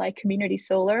program like community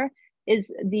solar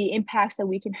is the impacts that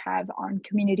we can have on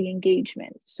community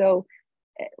engagement. So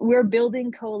we're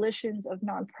building coalitions of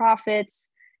nonprofits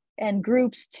and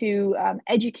groups to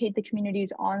educate the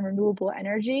communities on renewable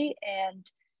energy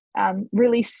and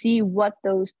really see what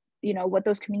those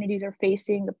communities are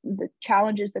facing, the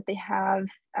challenges that they have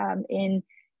in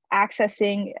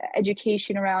accessing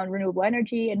education around renewable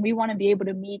energy. And we want to be able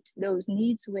to meet those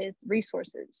needs with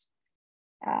resources.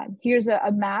 Here's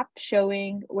a map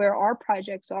showing where our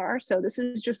projects are. So this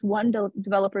is just one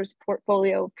developer's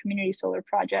portfolio of community solar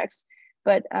projects.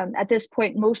 But at this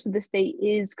point, most of the state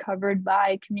is covered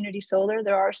by community solar.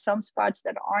 There are some spots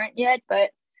that aren't yet, but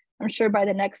I'm sure by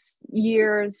the next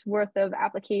year's worth of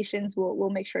applications, we'll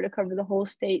make sure to cover the whole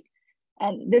state.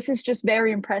 And this is just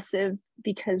very impressive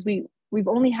because we've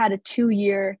only had a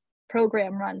 2-year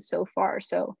program run so far.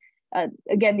 So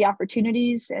again, the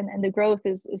opportunities and the growth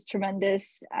is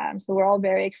tremendous. So we're all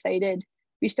very excited.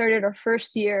 We started our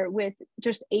first year with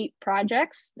just 8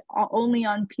 projects, only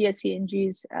on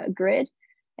PSE&G's grid.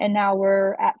 And now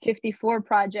we're at 54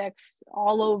 projects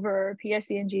all over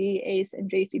PSE&G, ACE, and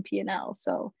JCP&L.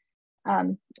 So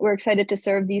we're excited to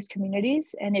serve these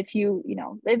communities. And if you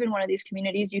live in one of these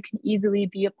communities, you can easily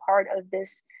be a part of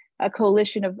this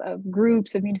coalition of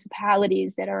groups of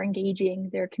municipalities that are engaging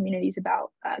their communities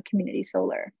about community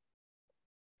solar.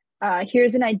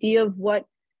 Here's an idea of what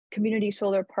community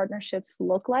solar partnerships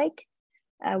look like.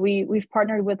 We've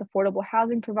partnered with affordable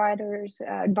housing providers,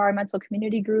 environmental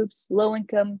community groups,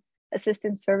 low-income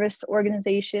assistance service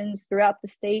organizations throughout the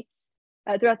state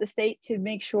to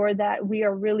make sure that we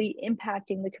are really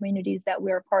impacting the communities that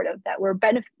we're a part of, that we're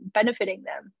benefiting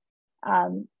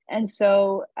them. And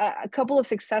so a couple of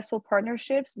successful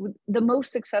partnerships, the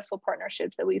most successful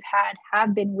partnerships that we've had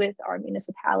have been with our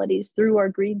municipalities through our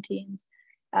green teams.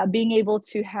 Being able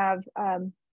to have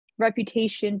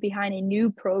reputation behind a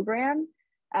new program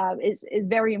is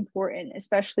very important,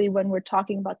 especially when we're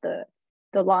talking about the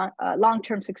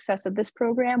long-term success of this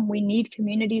program. We need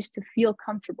communities to feel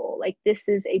comfortable, like this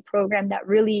is a program that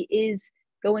really is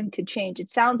going to change. It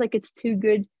sounds like it's too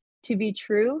good to be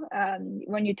true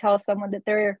when you tell someone that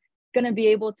they're going to be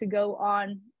able to go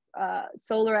on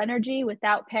solar energy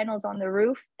without panels on the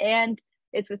roof, and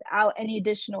it's without any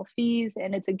additional fees,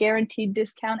 and it's a guaranteed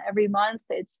discount every month.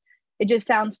 It just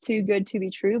sounds too good to be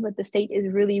true, but the state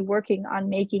is really working on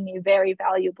making a very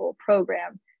valuable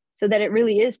program so that it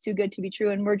really is too good to be true.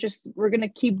 And we're going to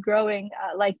keep growing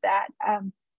like that.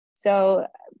 So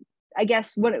I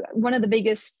guess one of the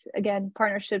biggest, again,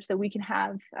 partnerships that we can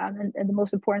have, and the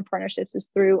most important partnerships, is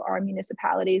through our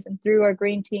municipalities and through our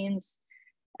green teams.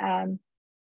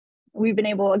 We've been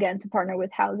able, again, to partner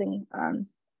with housing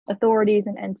authorities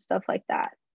and stuff like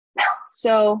that.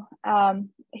 So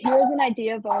here's an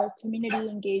idea of our community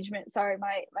engagement. Sorry,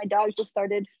 my dog just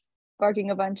started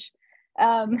barking a bunch.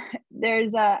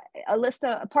 There's a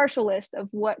partial list of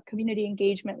what community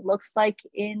engagement looks like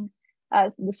in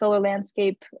the solar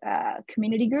landscape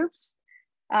community groups.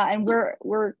 And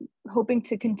we're hoping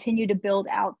to continue to build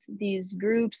out these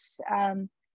groups.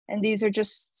 And these are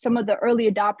just some of the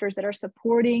early adopters that are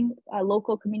supporting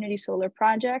local community solar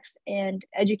projects and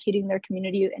educating their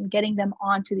community and getting them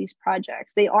onto these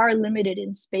projects. They are limited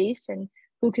in space and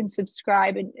who can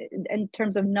subscribe in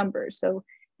terms of numbers. So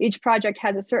each project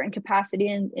has a certain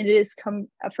capacity, and it is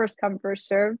a first come, first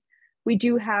serve. We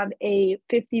do have a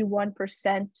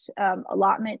 51%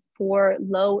 allotment for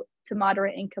low to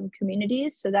moderate income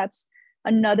communities. So that's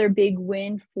another big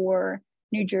win for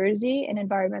New Jersey and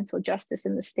environmental justice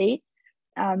in the state.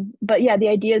 But yeah, the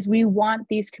idea is we want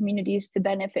these communities to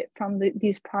benefit from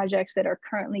these projects that are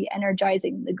currently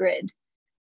energizing the grid.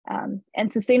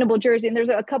 And Sustainable Jersey, and there's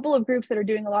a couple of groups that are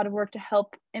doing a lot of work to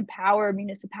help empower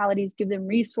municipalities, give them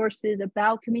resources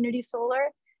about community solar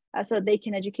so that they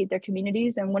can educate their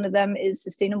communities. And one of them is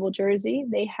Sustainable Jersey.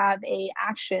 They have a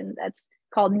action that's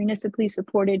called Municipally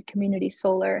Supported Community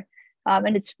Solar.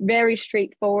 And it's very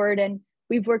straightforward. And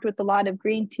we've worked with a lot of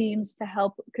green teams to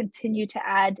help continue to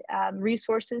add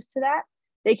resources to that.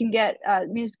 They can get,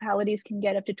 municipalities can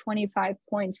get up to 25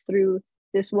 points through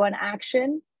this one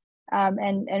action.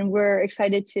 And we're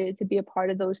excited to be a part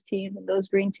of those teams and those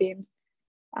green teams.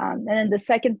 And then the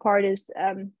second part is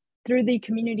through the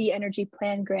Community Energy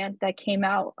Plan grant that came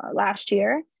out last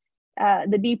year,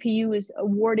 the BPU is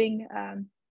awarding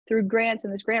through grants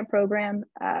in this grant program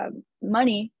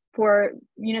money for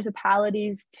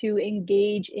municipalities to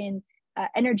engage in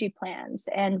energy plans.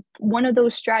 And one of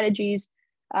those strategies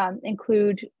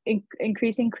include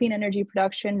increasing clean energy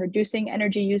production, reducing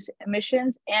energy use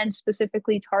emissions, and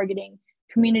specifically targeting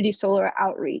community solar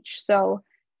outreach. So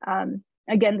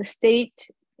again, the state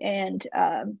and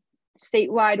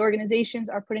statewide organizations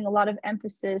are putting a lot of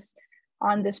emphasis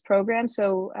on this program.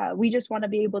 So we just want to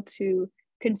be able to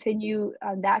continue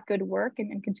that good work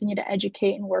and continue to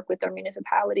educate and work with our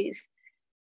municipalities.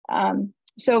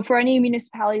 So for any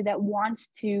municipality that wants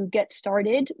to get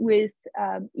started with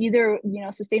either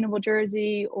Sustainable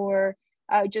Jersey or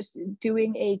just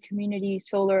doing a community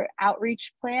solar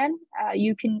outreach plan,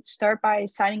 you can start by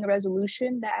signing a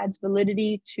resolution that adds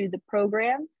validity to the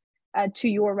program to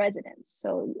your residents.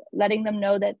 So letting them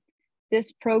know that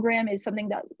this program is something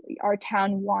that our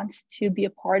town wants to be a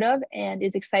part of and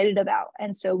is excited about.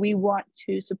 And so we want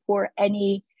to support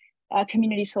any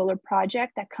community solar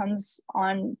project that comes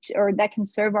on or that can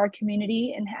serve our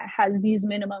community and has these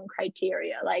minimum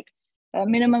criteria, like a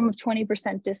minimum of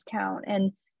 20% discount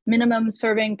and minimum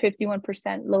serving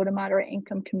 51% low to moderate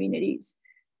income communities,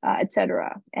 et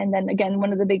cetera. And then again,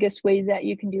 one of the biggest ways that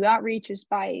you can do outreach is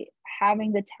by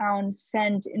having the town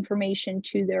send information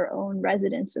to their own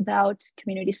residents about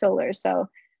community solar. So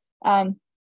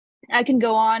I can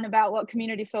go on about what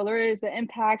community solar is, the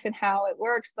impacts and how it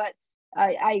works, but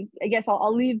I guess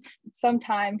I'll leave some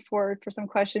time for some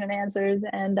question and answers.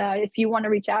 And if you want to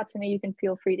reach out to me, you can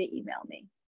feel free to email me.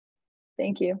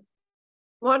 Thank you.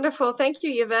 Wonderful. Thank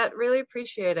you, Yvette. Really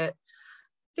appreciate it.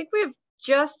 I think we have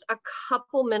just a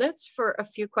couple minutes for a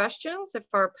few questions if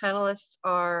our panelists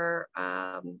are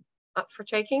up for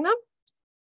taking them.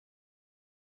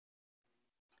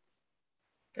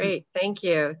 Great. Thank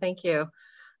you. Thank you.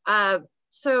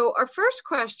 So our first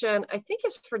question, I think,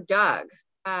 is for Doug.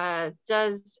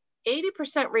 Does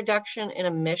 80% reduction in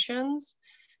emissions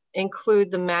include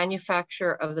the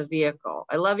manufacture of the vehicle?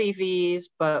 I love EVs,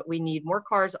 but we need more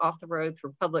cars off the road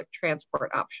through public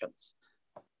transport options.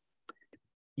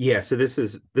 Yeah, so this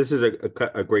is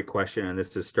a great question, and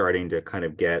this is starting to kind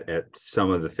of get at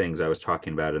some of the things I was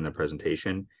talking about in the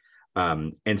presentation.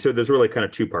 And so there's really kind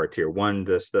of two parts here. One,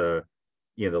 the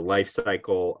life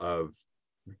cycle of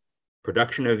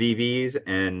production of EVs,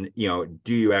 and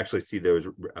do you actually see those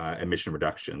emission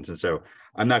reductions? And so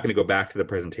I'm not going to go back to the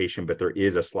presentation, but there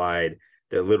is a slide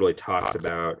that literally talks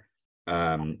about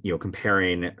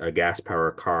comparing a gas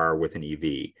powered car with an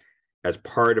EV as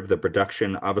part of the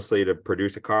production. Obviously, to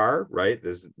produce a car, right,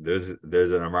 there's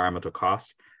an environmental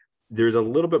cost. There's a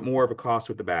little bit more of a cost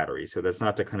with the battery, so that's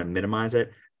not to kind of minimize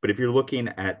it, but if you're looking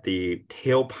at the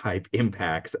tailpipe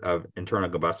impacts of internal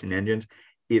combustion engines,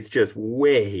 it's just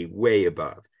way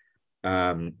above.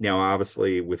 Now,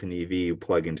 obviously, with an EV, you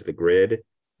plug into the grid,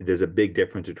 there's a big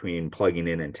difference between plugging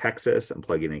in Texas and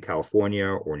plugging in California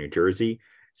or New Jersey.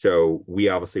 So we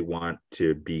obviously want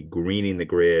to be greening the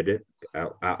grid, a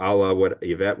la what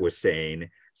Yvette was saying,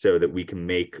 so that we can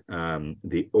make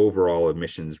the overall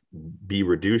emissions be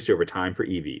reduced over time for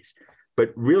EVs.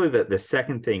 But really the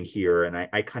second thing here, and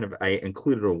I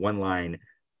included a one-line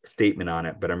statement on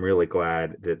it, but I'm really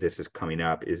glad that this is coming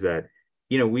up, is that,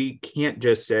 we can't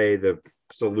just say the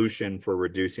solution for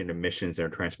reducing emissions in our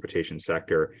transportation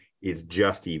sector is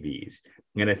just EVs.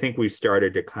 And I think we've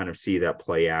started to kind of see that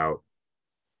play out,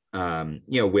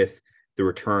 with the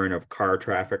return of car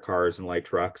traffic, cars and light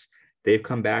trucks. They've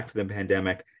come back from the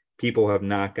pandemic. People have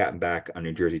not gotten back on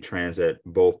New Jersey Transit,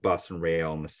 both bus and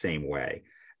rail, in the same way.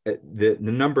 The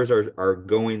numbers are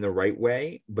going the right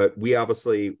way, but we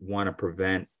obviously want to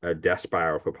prevent a death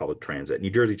spiral for public transit.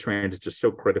 New Jersey Transit is just so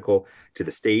critical to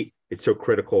the state. It's so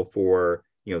critical for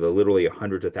the literally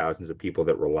hundreds of thousands of people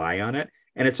that rely on it,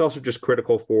 and it's also just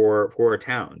critical for our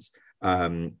towns.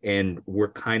 And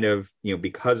we're kind of,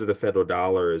 because of the federal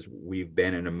dollars, we've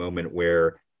been in a moment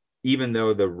where even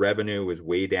though the revenue is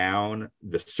way down,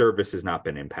 the service has not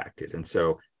been impacted. And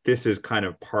so this is kind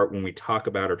of part, when we talk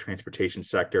about our transportation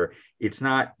sector, it's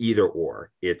not either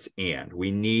or, it's and. We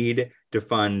need to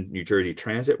fund New Jersey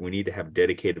Transit. We need to have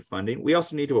dedicated funding. We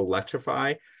also need to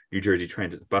electrify New Jersey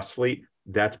Transit's bus fleet.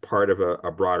 That's part of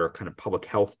a broader kind of public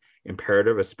health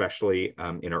imperative, especially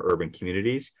in our urban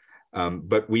communities.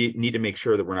 But we need to make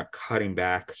sure that we're not cutting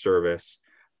back service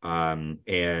and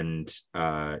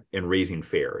raising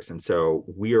fares. And so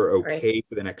we are okay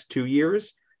for the next 2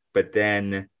 years, but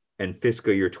then in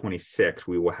fiscal year 26,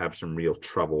 we will have some real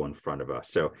trouble in front of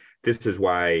us. So this is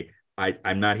why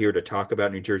I'm not here to talk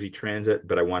about New Jersey Transit,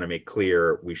 but I want to make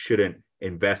clear we shouldn't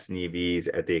invest in EVs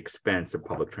at the expense of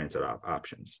public transit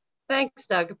options. Thanks,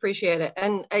 Doug. Appreciate it.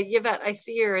 And Yvette, I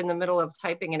see you're in the middle of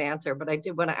typing an answer, but I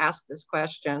did want to ask this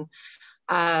question.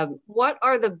 What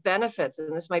are the benefits,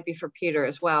 and this might be for Peter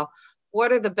as well,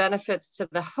 what are the benefits to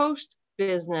the host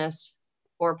business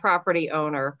or property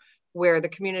owner where the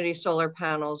community solar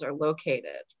panels are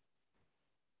located?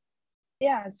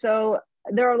 Yeah, so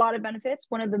there are a lot of benefits.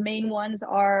 One of the main ones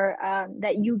are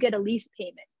that you get a lease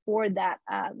payment for that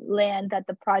land that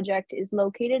the project is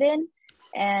located in.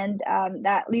 And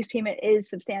that lease payment is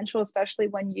substantial, especially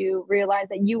when you realize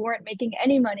that you weren't making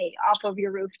any money off of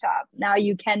your rooftop. Now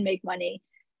you can make money.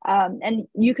 And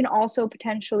you can also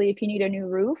potentially, if you need a new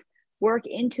roof, work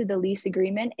into the lease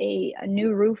agreement a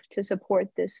new roof to support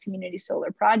this community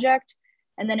solar project.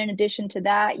 And then in addition to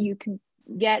that, you can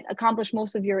accomplish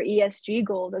most of your ESG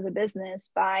goals as a business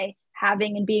by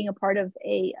having and being a part of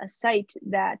a site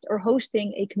that, or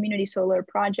hosting a community solar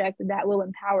project that will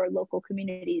empower local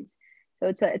communities. So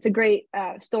it's a great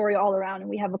story all around, and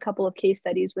we have a couple of case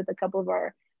studies with a couple of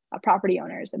our property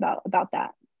owners about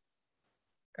that.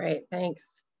 Great,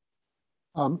 thanks.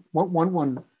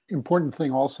 One important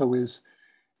thing also is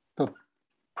the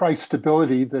price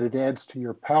stability that it adds to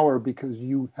your power, because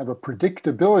you have a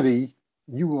predictability.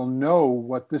 You will know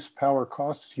what this power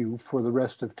costs you for the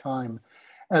rest of time,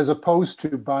 as opposed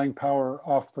to buying power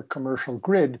off the commercial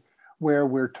grid, where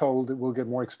we're told it will get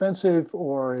more expensive,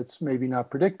 or it's maybe not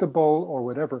predictable, or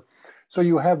whatever. So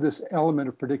you have this element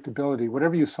of predictability.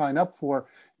 Whatever you sign up for,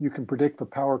 you can predict the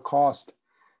power cost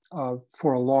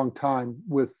for a long time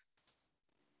with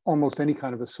almost any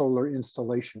kind of a solar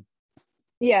installation.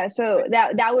 Yeah, so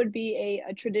that would be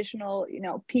a traditional,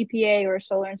 PPA or a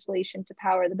solar installation to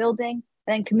power the building.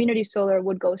 And then community solar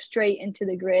would go straight into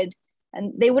the grid,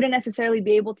 and they wouldn't necessarily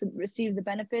be able to receive the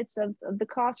benefits of the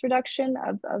cost reduction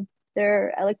of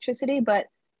their electricity, but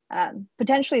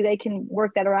potentially they can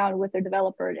work that around with their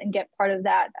developer and get part of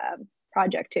that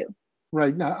project too.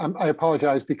 Right. Now, I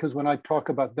apologize, because when I talk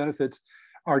about benefits,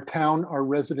 our town, our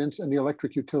residents, and the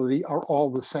electric utility are all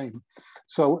the same.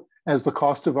 So as the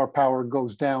cost of our power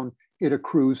goes down, it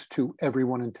accrues to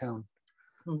everyone in town.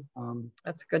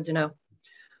 That's good to know.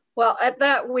 Well, at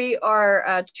that, we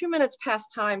are 2 minutes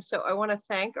past time. So I want to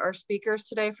thank our speakers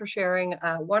today for sharing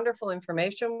wonderful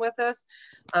information with us.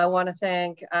 I want to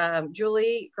thank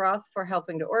Julie Groth for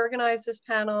helping to organize this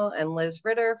panel, and Liz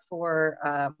Ritter for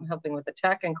helping with the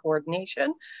tech and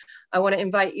coordination. I want to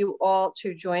invite you all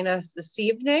to join us this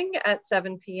evening at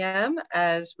 7 p.m.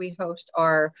 as we host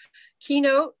our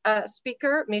keynote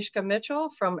speaker, Mishka Mitchell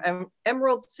from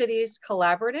Emerald Cities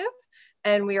Collaborative.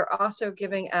 And we are also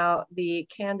giving out the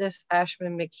Candace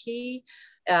Ashman McKee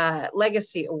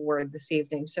Legacy Award this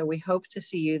evening. So we hope to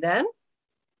see you then.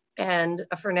 And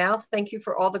for now, thank you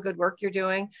for all the good work you're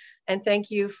doing. And thank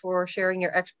you for sharing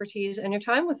your expertise and your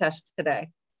time with us today.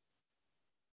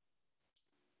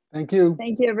 Thank you.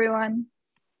 Thank you, everyone.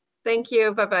 Thank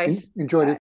you. Bye-bye. Enjoyed it.